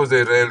a los hijos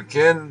de Israel,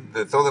 ¿quién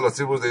de todas las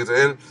tribus de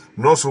Israel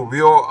no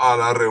subió a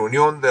la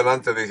reunión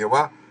delante de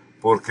Jehová?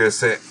 Porque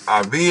se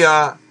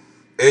había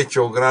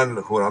hecho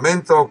gran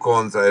juramento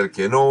contra el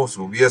que no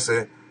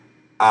subiese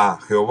a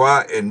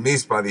Jehová en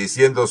Mizpa,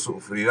 diciendo,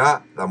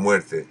 sufrirá la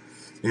muerte.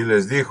 Y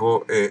les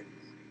dijo,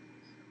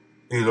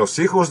 y los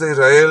hijos de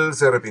Israel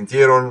se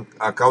arrepintieron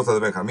a causa de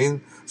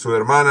Benjamín, su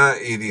hermana,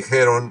 y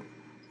dijeron,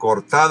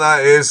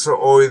 cortada es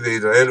hoy de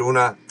Israel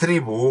una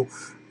tribu.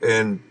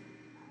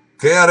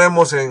 ¿Qué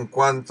haremos en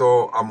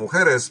cuanto a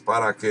mujeres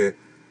para que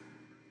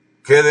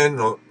queden?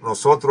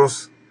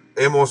 Nosotros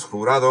hemos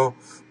jurado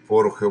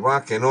por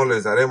Jehová que no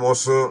les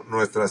daremos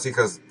nuestras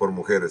hijas por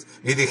mujeres.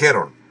 Y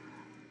dijeron,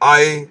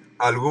 ¿hay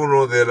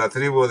alguno de la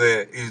tribu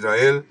de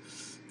Israel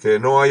que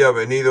no haya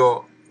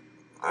venido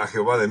a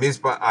Jehová de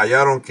Mizpa?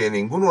 Hallaron que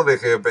ninguno de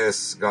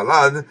Jabes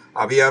Galad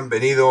habían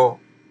venido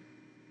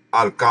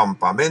al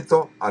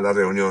campamento, a la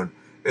reunión.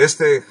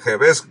 Este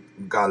Jabes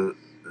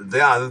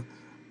Galad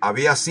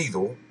había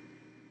sido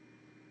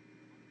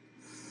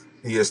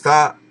y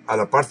está a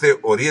la parte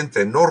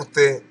oriente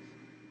norte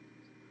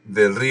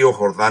del río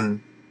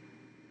Jordán.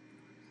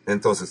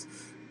 Entonces,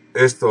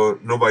 esto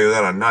no va a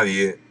ayudar a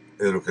nadie,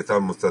 es lo que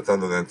estamos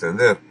tratando de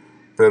entender.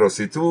 Pero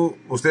si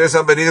ustedes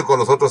han venido con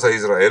nosotros a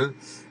Israel,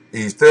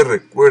 y ustedes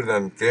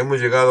recuerdan que hemos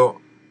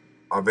llegado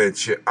a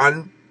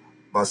Bet-Shean,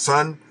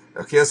 Basán,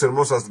 aquellas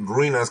hermosas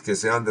ruinas que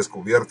se han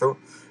descubierto,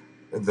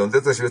 donde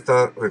esta ciudad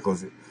está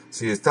reconstruida.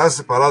 Si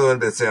estás parado en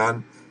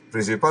Bet-Shean,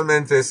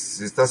 principalmente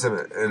si estás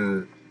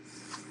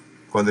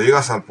cuando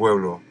llegas al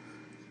pueblo,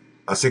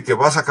 así que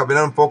vas a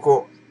caminar un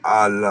poco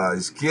a la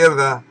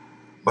izquierda,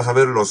 vas a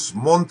ver los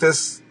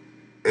montes,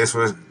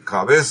 eso es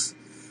Jabes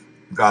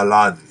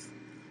Galad,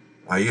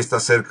 ahí está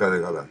cerca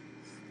de Galad.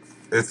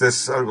 Este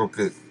es algo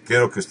que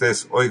quiero que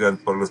ustedes oigan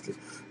por los que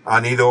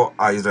han ido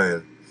a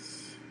Israel.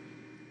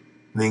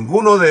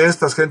 Ninguno de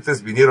estas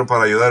gentes vinieron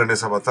para ayudar en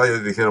esa batalla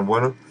y dijeron,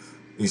 bueno,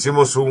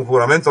 hicimos un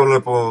juramento, no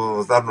le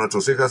podemos dar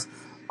nuestras hijas,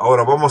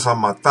 ahora vamos a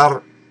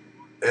matar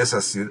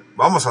esa ciudad,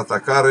 vamos a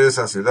atacar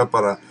esa ciudad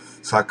para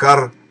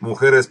sacar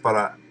mujeres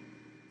para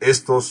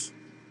estos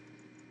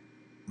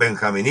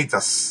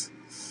benjaminitas.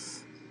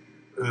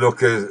 Lo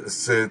que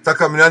se está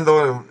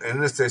caminando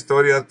en esta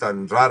historia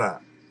tan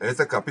rara, en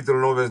este capítulo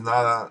no ves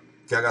nada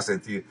que haga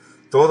sentir.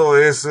 Todo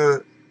es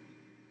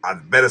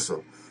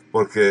adverso,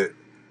 porque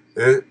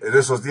en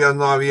esos días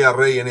no había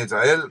rey en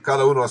Israel,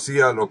 cada uno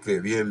hacía lo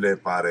que bien le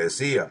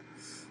parecía.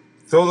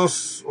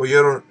 Todos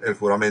oyeron el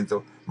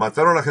juramento,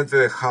 mataron a la gente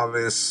de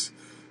Jabes,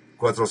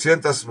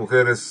 400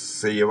 mujeres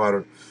se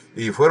llevaron,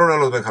 y fueron a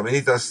los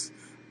benjaminitas,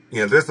 y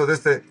el resto de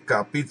este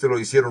capítulo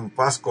hicieron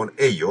paz con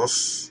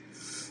ellos,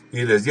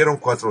 y les dieron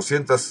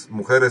 400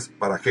 mujeres,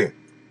 ¿para qué?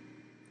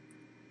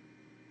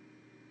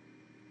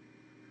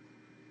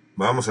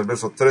 Vamos al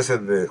verso 13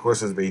 de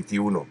Jueces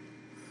 21,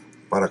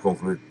 para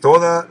concluir.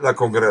 Toda la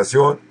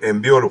congregación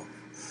envió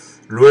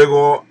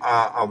luego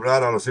a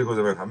hablar a los hijos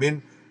de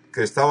Benjamín,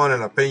 que estaban en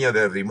la peña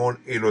de Rimón,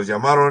 y los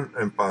llamaron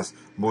en paz.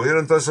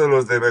 Murieron entonces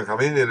los de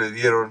Benjamín y le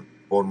dieron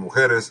por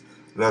mujeres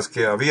las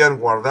que habían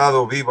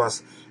guardado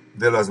vivas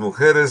de las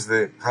mujeres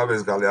de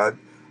Jabes Galead,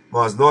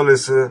 mas no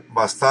les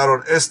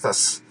bastaron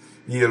estas,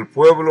 y el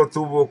pueblo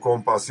tuvo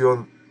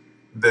compasión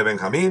de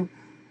Benjamín,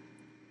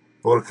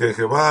 porque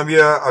Jehová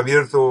había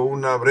abierto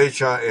una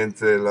brecha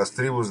entre las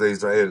tribus de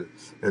Israel.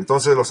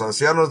 Entonces los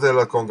ancianos de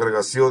la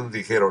congregación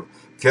dijeron,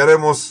 ¿qué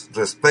haremos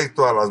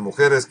respecto a las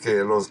mujeres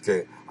los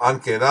que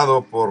han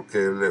quedado porque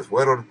les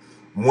fueron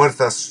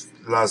muertas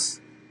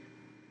las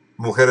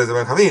mujeres de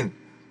Benjamín?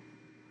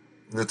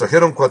 Le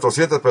trajeron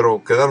 400,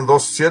 pero quedaron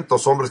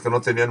 200 hombres que no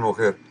tenían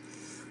mujer.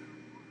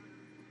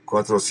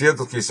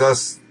 400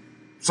 quizás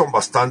son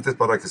bastantes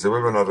para que se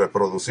vuelvan a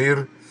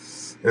reproducir.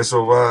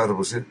 Eso va a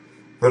reproducir.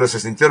 Pero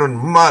se sintieron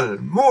mal,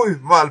 muy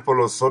mal por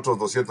los otros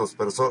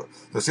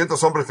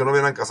 200 hombres que no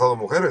habían casado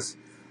mujeres.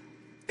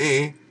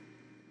 Y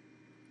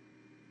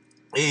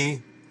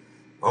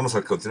Vamos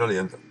a continuar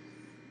leyendo.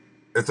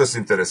 Esto es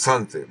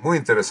interesante, muy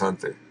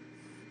interesante.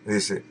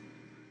 Dice,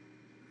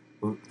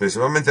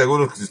 principalmente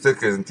algunos de ustedes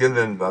que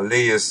entienden las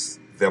leyes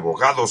de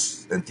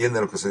abogados,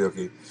 entienden lo que se dio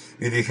aquí.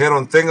 Y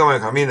dijeron, tenga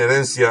Benjamín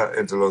herencia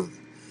entre los...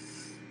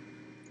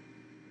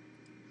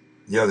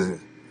 Ya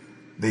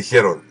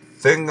dijeron,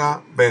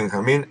 tenga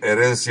Benjamín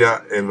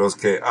herencia en los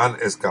que han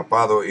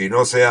escapado y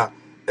no sea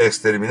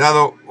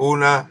exterminado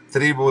una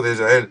tribu de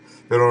Israel.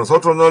 Pero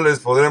nosotros no les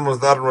podremos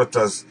dar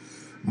nuestras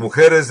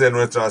mujeres de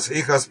nuestras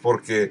hijas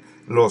porque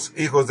los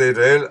hijos de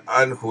Israel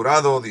han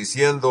jurado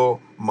diciendo,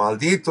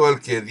 maldito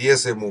el que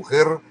diese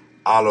mujer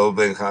a los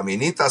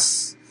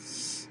benjaminitas.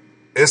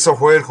 Eso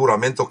fue el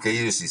juramento que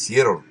ellos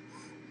hicieron.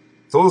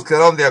 Todos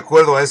quedaron de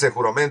acuerdo a ese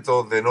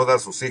juramento de no dar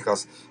sus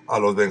hijas a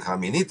los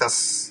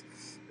benjaminitas.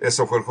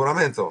 Eso fue el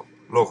juramento.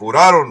 Lo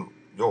juraron.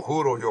 Yo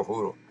juro, yo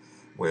juro.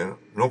 Bueno,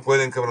 no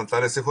pueden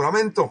quebrantar ese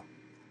juramento.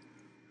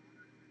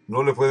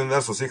 No le pueden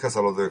dar sus hijas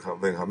a los de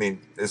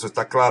Benjamín. Eso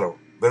está claro.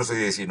 Verso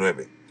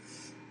 19.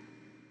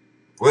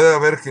 Puede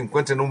haber que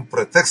encuentren un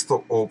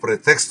pretexto o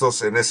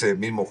pretextos en ese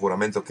mismo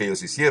juramento que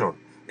ellos hicieron.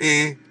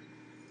 Y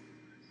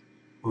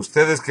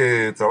ustedes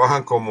que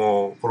trabajan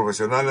como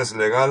profesionales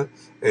legal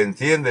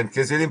entienden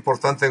que es bien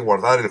importante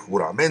guardar el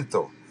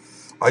juramento.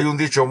 Hay un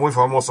dicho muy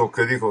famoso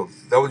que dijo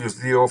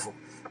W.D.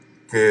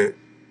 que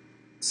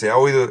se ha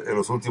oído en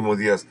los últimos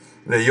días.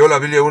 Leyó la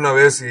Biblia una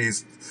vez y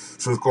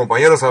sus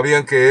compañeros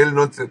sabían que él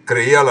no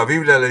creía la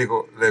Biblia.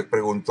 Le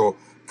preguntó,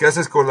 ¿qué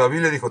haces con la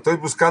Biblia? Dijo, estoy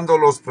buscando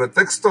los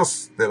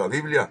pretextos de la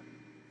Biblia.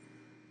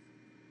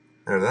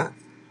 ¿Verdad?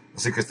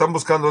 Así que están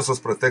buscando esos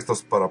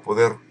pretextos para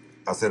poder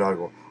hacer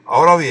algo.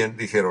 Ahora bien,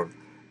 dijeron,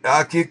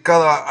 aquí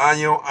cada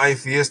año hay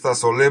fiesta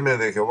solemne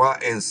de Jehová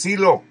en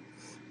Silo,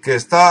 que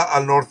está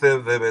al norte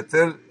de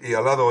Betel y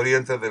al lado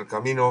oriente del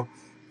camino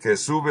que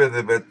sube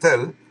de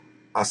Betel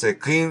a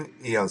Sequim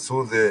y al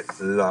sur de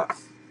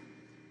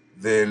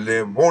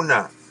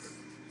Lebona.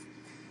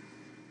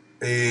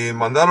 Y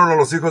mandaron a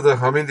los hijos de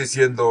Benjamín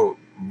diciendo,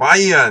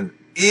 vayan,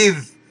 id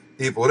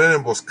y poner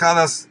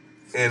emboscadas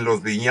en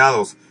los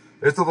viñados.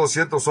 Estos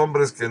 200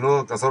 hombres que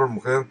no casaron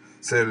mujer,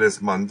 se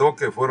les mandó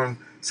que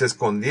se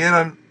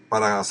escondieran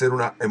para hacer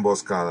una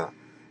emboscada.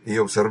 Y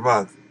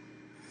observad,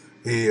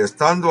 y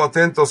estando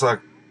atentos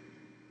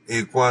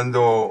y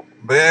cuando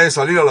veáis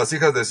salir a las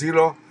hijas de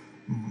Silo,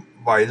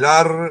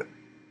 bailar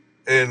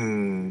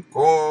en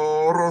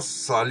coros,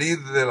 salid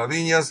de las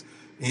viñas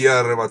y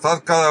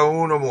arrebatad cada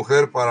uno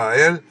mujer para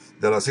él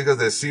de las hijas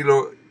de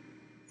Silo,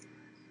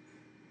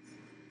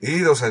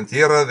 idos en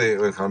tierra de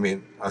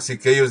Benjamín. Así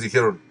que ellos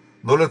dijeron,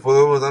 no les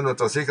podemos dar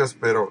nuestras hijas,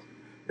 pero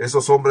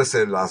esos hombres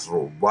se las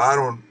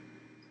robaron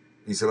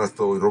y se las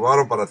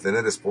robaron para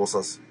tener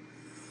esposas.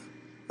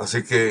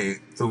 Así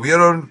que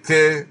tuvieron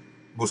que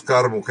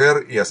buscar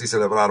mujer y así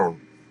celebraron.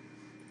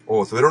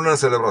 O tuvieron una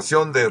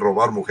celebración de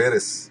robar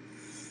mujeres,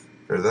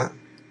 ¿verdad?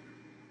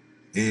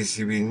 Y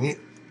si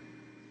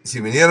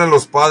vinieran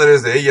los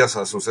padres de ellas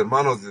a sus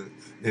hermanos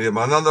y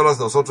demandándolas,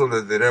 nosotros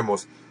les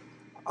diremos,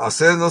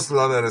 hacednos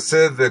la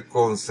merced de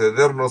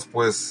concedernos,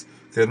 pues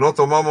que no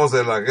tomamos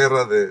de la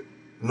guerra,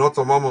 no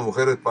tomamos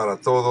mujeres para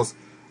todos.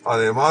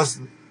 Además,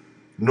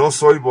 no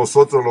sois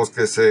vosotros los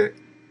que se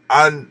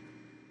han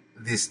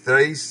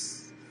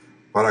distraéis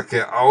para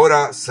que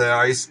ahora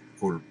seáis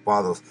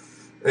culpados.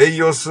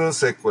 Ellos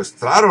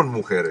secuestraron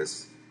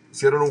mujeres,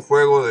 hicieron un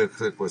juego de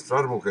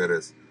secuestrar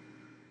mujeres.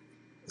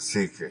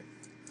 Así que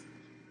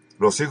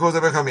los hijos de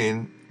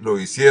Benjamín lo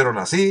hicieron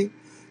así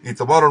y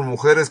tomaron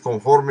mujeres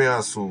conforme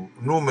a su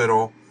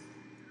número,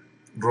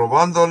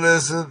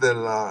 robándoles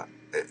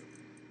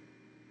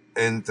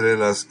entre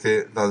las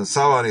que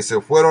danzaban, y se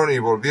fueron y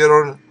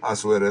volvieron a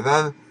su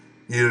heredad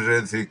y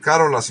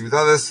reedificaron las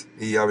ciudades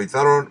y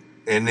habitaron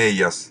en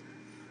ellas,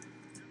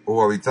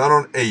 o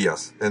habitaron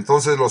ellas.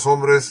 Entonces los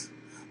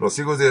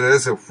hijos de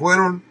Israel se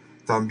fueron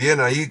también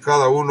ahí,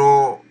 cada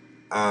uno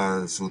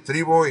a su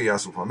tribu y a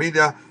su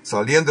familia,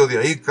 saliendo de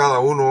ahí cada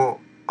uno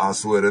a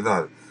su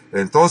heredad.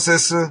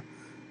 Entonces,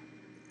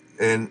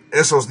 en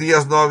esos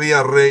días no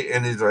había rey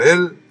en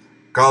Israel,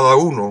 cada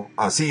uno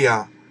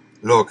hacía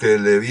lo que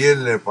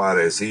bien le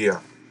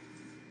parecía.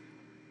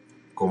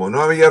 Como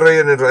no había rey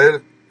en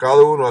Israel,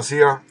 cada uno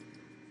hacía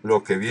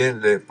lo que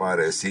bien le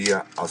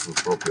parecía a sus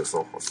propios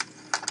ojos.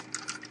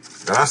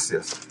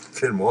 Gracias,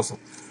 qué hermoso.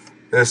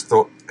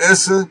 Esto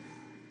es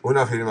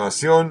una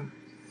afirmación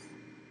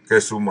que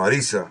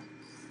sumariza.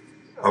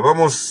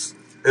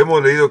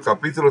 Hemos leído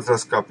capítulo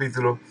tras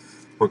capítulo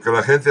porque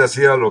la gente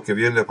hacía lo que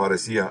bien le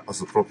parecía a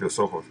sus propios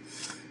ojos.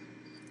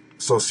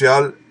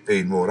 Social e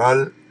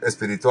inmoral,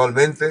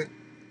 espiritualmente,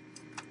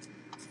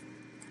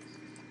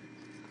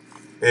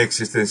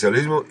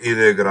 existencialismo y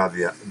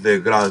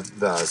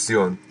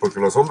degradación, porque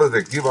los hombres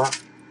de Kiva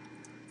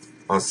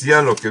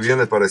hacían lo que bien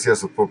les parecía a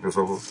sus propios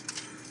ojos.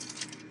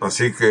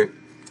 Así que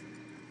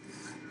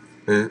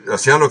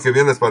hacían lo que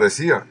bien les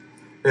parecía.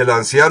 El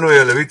anciano y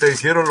el levita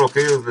hicieron lo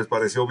que ellos les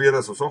pareció bien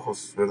a sus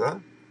ojos, ¿verdad?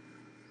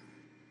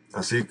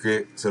 Así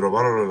que se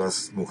robaron a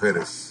las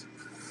mujeres.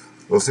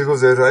 Los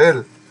hijos de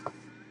Israel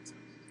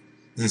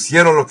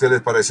hicieron lo que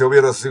les pareció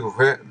bien a sus hijos,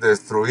 fue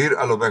destruir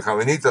a los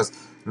benjaminitas.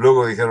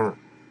 Luego dijeron,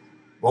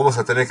 vamos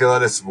a tener que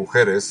darles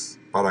mujeres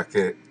para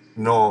que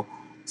no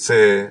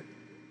se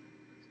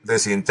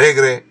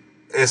desintegre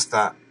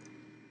esta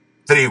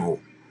tribu.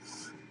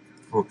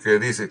 Porque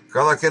dice,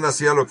 cada quien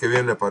hacía lo que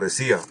bien le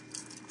parecía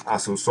a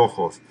sus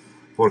ojos.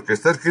 Porque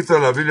está escrito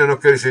en la Biblia no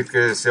quiere decir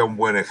que sea un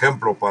buen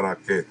ejemplo para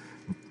que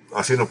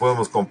así nos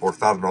podemos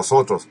comportar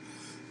nosotros.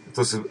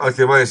 Entonces,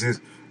 alguien va a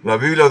decir, la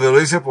Biblia lo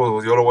dice,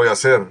 pues yo lo voy a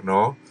hacer,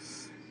 ¿no?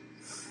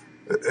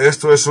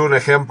 Esto es un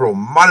ejemplo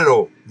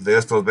malo de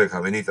estos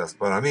benjaminitas.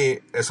 Para mí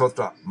es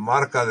otra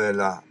marca de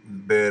la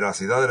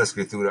veracidad de la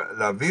Escritura.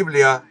 La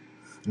Biblia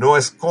no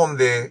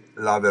esconde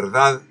la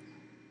verdad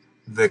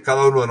de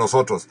cada uno de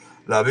nosotros.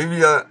 La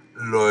Biblia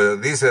lo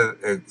dice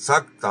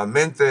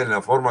exactamente en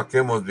la forma que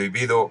hemos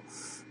vivido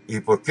y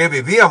por qué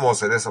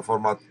vivíamos en esa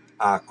forma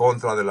a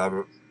contra de la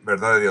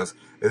verdad de Dios.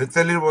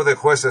 Este libro de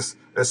Jueces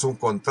es un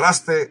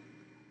contraste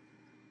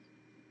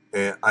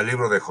al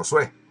libro de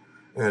Josué.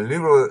 El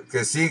libro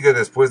que sigue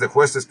después de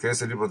Jueces, que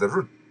es el libro de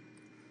Ruth.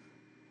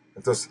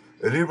 Entonces,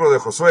 el libro de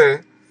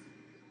Josué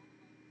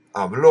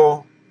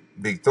habló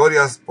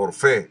victorias por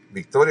fe,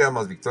 victorias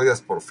más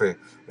victorias por fe.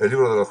 El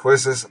libro de los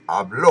Jueces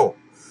habló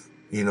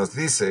y nos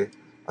dice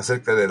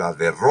acerca de la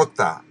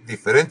derrota,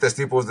 diferentes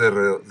tipos de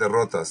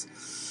derrotas,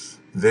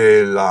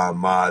 de la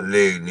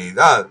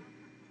malignidad,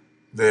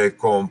 de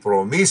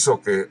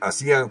compromiso que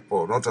hacían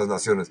por otras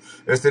naciones.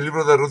 Este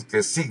libro de Ruth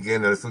que sigue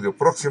en el estudio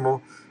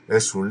próximo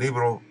es un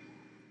libro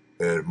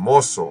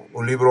hermoso,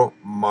 un libro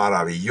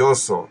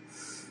maravilloso.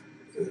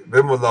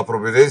 Vemos la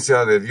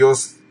providencia de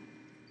Dios.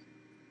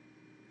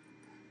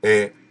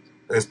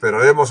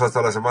 Esperaremos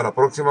hasta la semana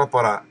próxima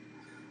para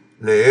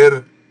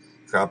leer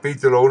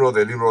capítulo 1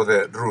 del libro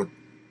de Ruth,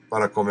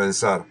 para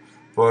comenzar,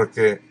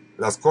 porque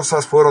las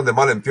cosas fueron de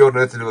mal en peor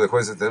en este libro de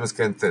Jueces. Tenemos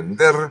que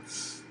entender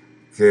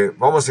que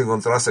vamos a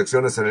encontrar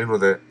secciones en el libro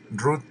de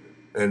Ruth,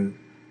 en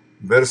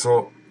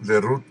verso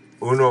de Ruth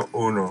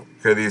 1:1,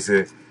 que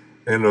dice,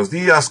 en los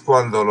días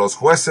cuando los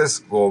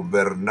jueces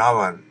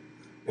gobernaban,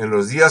 en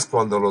los días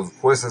cuando los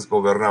jueces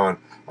gobernaban.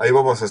 Ahí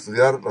vamos a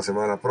estudiar la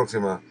semana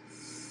próxima.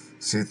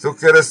 Si tú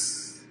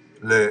quieres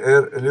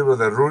leer el libro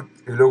de Ruth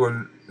y luego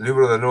el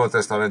libro del Nuevo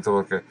Testamento,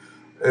 porque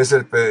es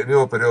el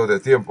mismo periodo de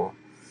tiempo,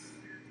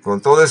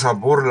 con toda esa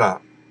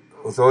burla,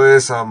 toda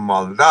esa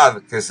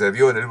maldad que se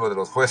vio en el libro de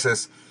los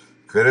jueces,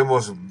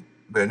 queremos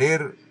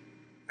venir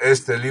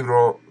este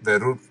libro de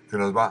Ruth que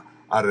nos va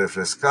a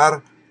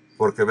refrescar,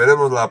 porque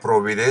veremos la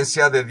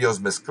providencia de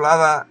Dios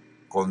mezclada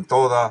con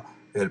todo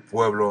el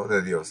pueblo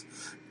de Dios.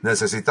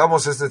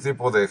 Necesitamos este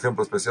tipo de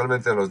ejemplos,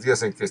 especialmente en los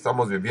días en que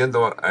estamos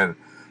viviendo en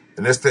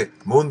este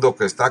mundo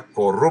que está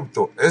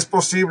corrupto. Es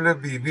posible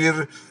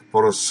vivir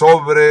por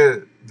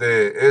sobre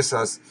de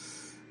esas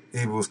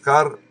y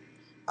buscar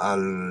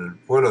al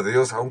pueblo de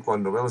Dios, aun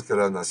cuando vemos que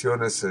las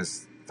naciones se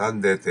están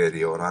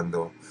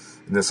deteriorando.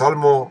 En el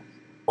Salmo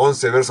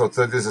 11, verso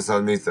 3 dice el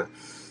salmista,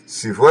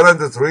 si fueran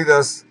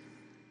destruidas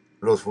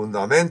los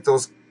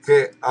fundamentos,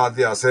 ¿qué ha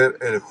de hacer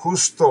el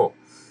justo?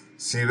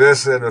 Si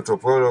ves en nuestro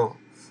pueblo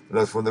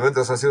los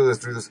fundamentos han sido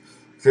destruidos,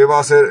 ¿qué va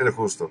a hacer el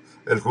justo?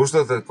 El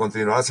justo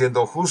continuará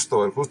siendo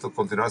justo, el justo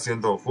continuará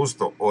siendo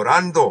justo,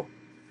 orando,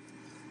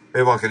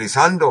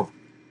 evangelizando,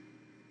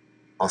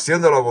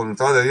 haciendo la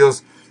voluntad de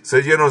Dios.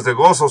 Sé llenos de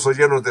gozo, soy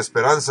llenos de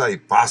esperanza y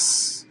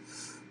paz.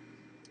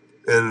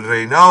 El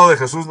reinado de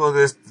Jesús no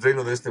es el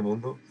reino de este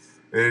mundo.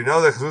 El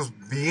reinado de Jesús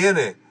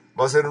viene,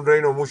 va a ser un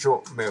reino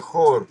mucho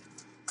mejor.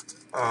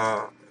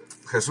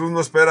 Jesús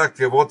no espera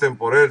que voten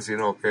por él,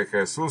 sino que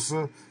Jesús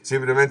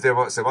simplemente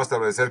se va a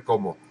establecer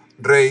como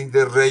Rey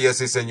de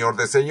reyes y Señor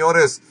de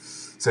señores.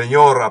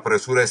 Señor,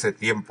 apresura ese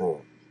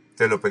tiempo.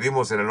 Te lo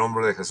pedimos en el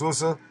nombre de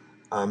Jesús.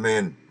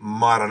 Amén.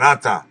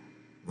 Maranata.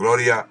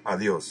 Gloria a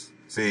Dios.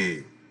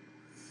 Sí.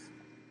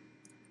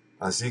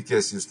 Así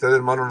que si usted,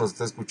 hermano, nos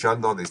está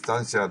escuchando a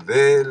distancia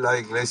de la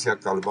Iglesia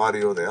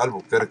Calvario de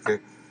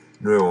Albuquerque,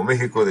 Nuevo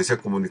México, desea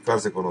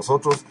comunicarse con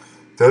nosotros,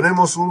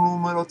 tenemos un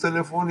número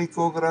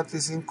telefónico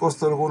gratis sin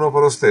costo alguno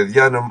para usted.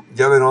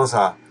 Llámenos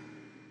a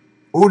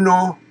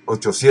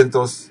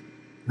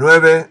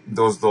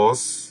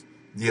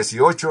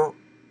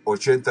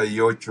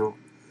 1-800-922-1888.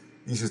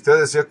 Y si usted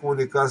desea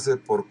comunicarse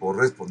por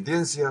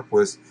correspondencia,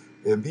 pues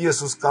envíe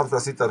sus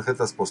cartas y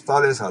tarjetas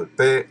postales al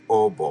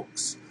P.O.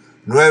 Box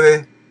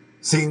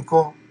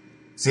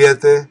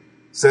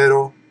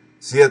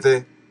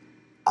 95707,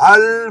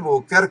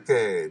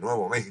 Albuquerque,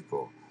 Nuevo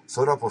México.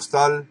 Zona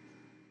postal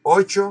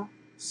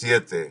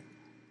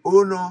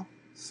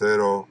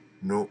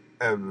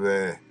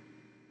 87109.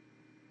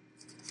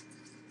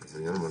 El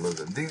Señor me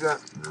los bendiga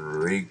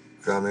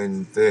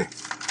ricamente.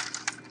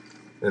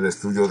 El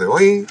estudio de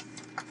hoy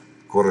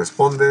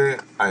corresponde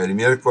al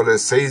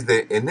miércoles 6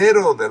 de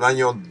enero del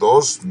año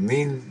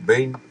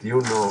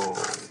 2021.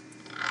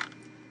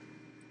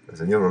 El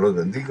Señor me los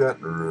bendiga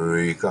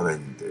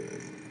ricamente.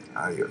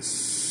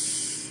 Adiós.